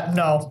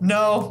 no.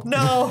 You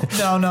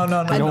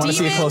don't want to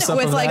see a close-up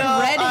with of like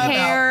that? red I'm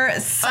hair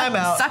I'm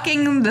out.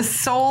 sucking the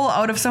soul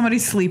out of somebody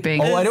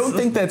sleeping. Oh, I don't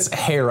think that's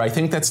hair. I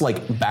think that's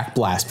like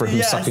backblast for who's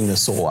Yes. sucking the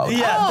soul out.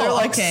 Yeah, Oh, they're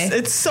like, okay.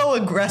 it's so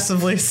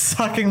aggressively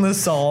sucking the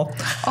soul.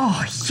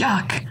 Oh,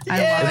 yuck.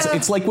 I Yeah. love it.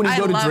 It's like when you I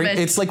go to love drink. it.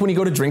 It's like when you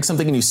go to drink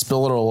something and you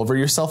spill it all over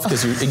yourself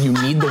because you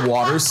need the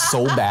water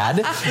so bad.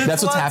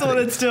 That's what's happening.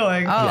 what it's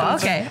doing. Oh,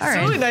 okay. All It's right.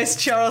 really nice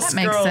Charles That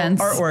makes Skurl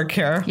sense. artwork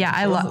here. Yeah,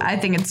 I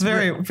think it's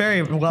Very,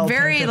 very well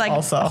very painted like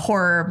also.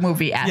 horror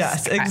movie-esque.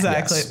 Yes,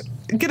 exactly. Yes.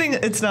 Getting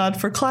its nod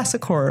for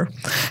classic horror.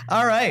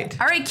 All right.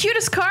 All right,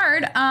 cutest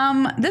card.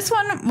 This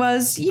one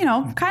was,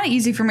 kind of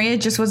easy for me. It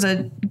just was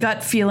a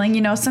gut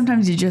feeling.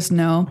 Sometimes you just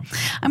know.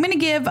 I'm going to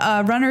give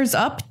runners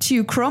up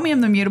to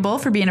Chromium the Mutable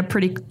for being a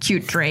pretty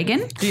cute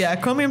dragon, Yeah,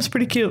 Chromium's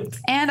pretty cute.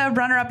 and a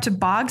runner up to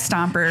Bog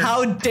Stomper.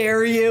 How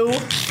dare you?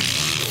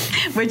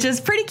 which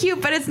is pretty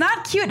cute, but it's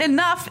not cute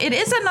enough. It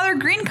is another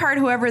green card,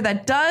 however,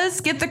 that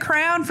does get the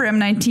crown for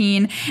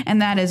M19,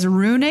 and that is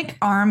Runic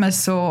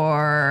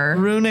Armasaur.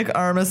 Runic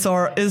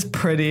Armasaur is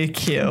pretty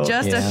cute.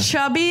 Just a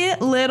chubby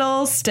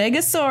little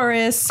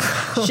Stegosaurus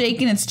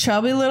shaking its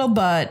chubby little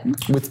butt.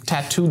 With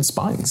tattooed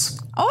spines.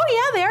 Oh,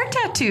 yeah, they are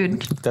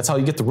tattooed. That's how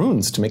you get the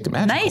runes to make them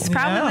magical. Nice.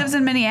 Probably lives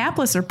in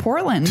Minneapolis or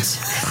Portland.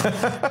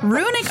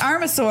 Runic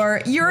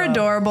Armasaur, you're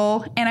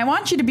adorable, and I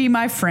want you to be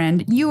my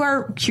friend. You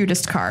are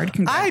cutest card. I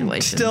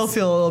Congratulations. still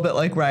feel a little bit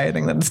like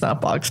rioting that it's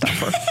not Bog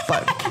Stomper,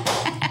 but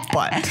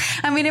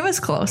I mean, it was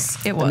close.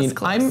 It was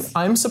close.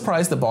 I'm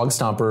surprised that Bog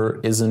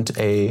Stomper isn't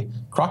a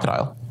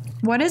crocodile.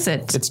 What is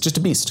it? It's just a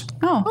beast.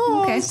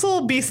 Oh, okay. It's a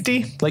little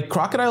beastie. Like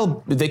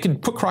crocodile, they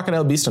could put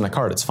crocodile beast on a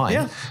card. It's fine.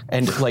 Yeah.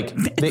 And like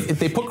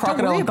they put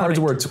crocodile on cards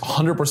where it's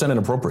 100%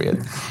 inappropriate.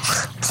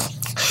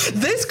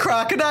 This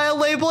crocodile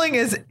labeling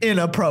is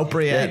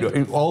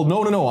inappropriate. Oh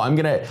no! I'm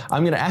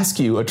gonna ask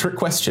you a trick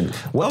question.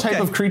 What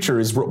type of creature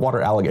is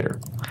water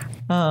alligator?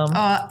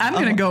 I'm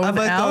going to go with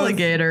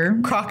alligator.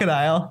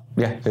 Crocodile.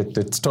 Yeah,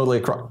 it's totally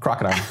a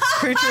crocodile.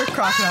 Creature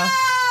crocodile.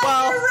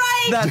 Well, You're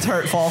right. That's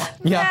hurtful.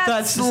 Yeah,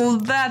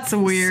 That's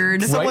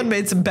weird. Someone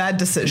made some bad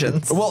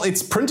decisions. Well,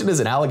 it's printed as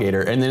an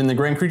alligator, and then in the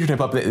grand creature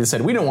type up, they said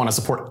we don't want to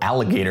support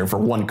alligator for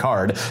one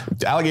card.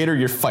 Alligator,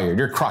 you're fired.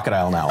 You're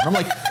crocodile now. And I'm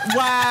like,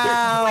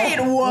 Wow. Wait,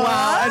 what?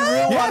 Wow. And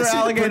real water see,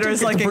 alligator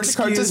is like, the printed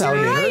card says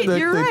excuse me. alligator.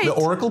 You're right. The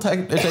oracle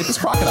type is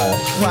crocodile.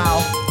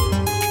 Wow.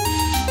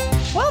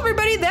 Well,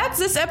 everybody, that's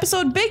this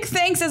episode. Big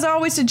thanks, as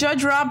always, to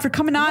Judge Rob for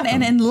coming on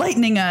and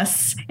enlightening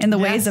us in the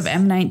ways of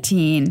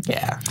M19.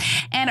 Yeah.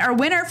 And our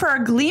winner for our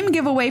Gleam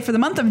giveaway for the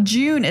month of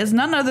June is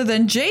none other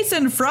than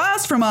Jason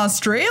Frost from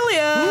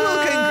Australia.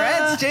 Ooh,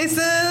 congrats,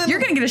 Jason. You're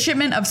going to get a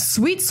shipment of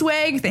sweet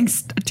swag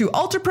thanks to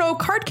Ultra Pro,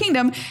 Card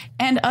Kingdom,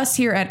 and us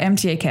here at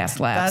MTA Cast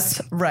Labs.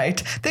 That's right.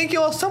 Thank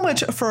you all so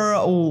much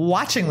for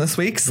watching this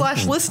week, /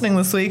 listening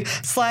this week,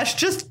 /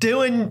 just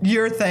doing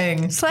your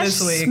thing /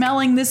 this week.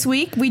 smelling this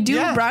week. We do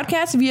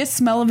broadcast via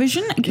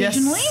Smell-O-Vision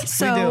occasionally. Yes,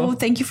 so we do.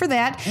 thank you for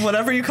that.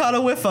 Whatever you caught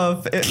a whiff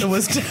of, it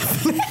was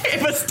definitely.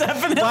 It was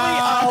definitely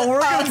Wow, us.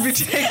 we're going to be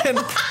taking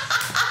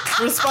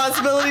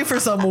responsibility for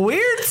some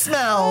weird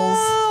smells.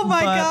 Oh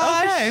my But,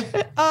 gosh.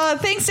 okay.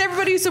 Thanks to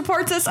everybody who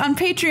supports us on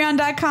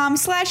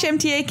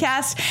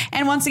patreon.com/MTAcast.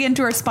 And once again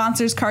to our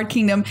sponsors, Card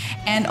Kingdom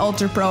and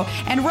Ultra Pro.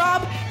 And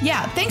Rob,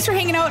 thanks for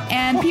hanging out.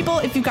 And people,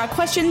 if you've got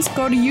questions,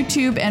 go to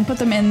YouTube and put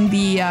them in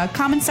the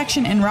comment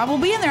section. And Rob will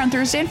be in there on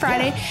Thursday and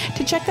Friday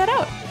to check that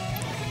out.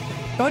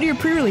 Go to your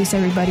pre-release,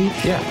 everybody.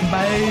 Yeah.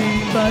 Bye.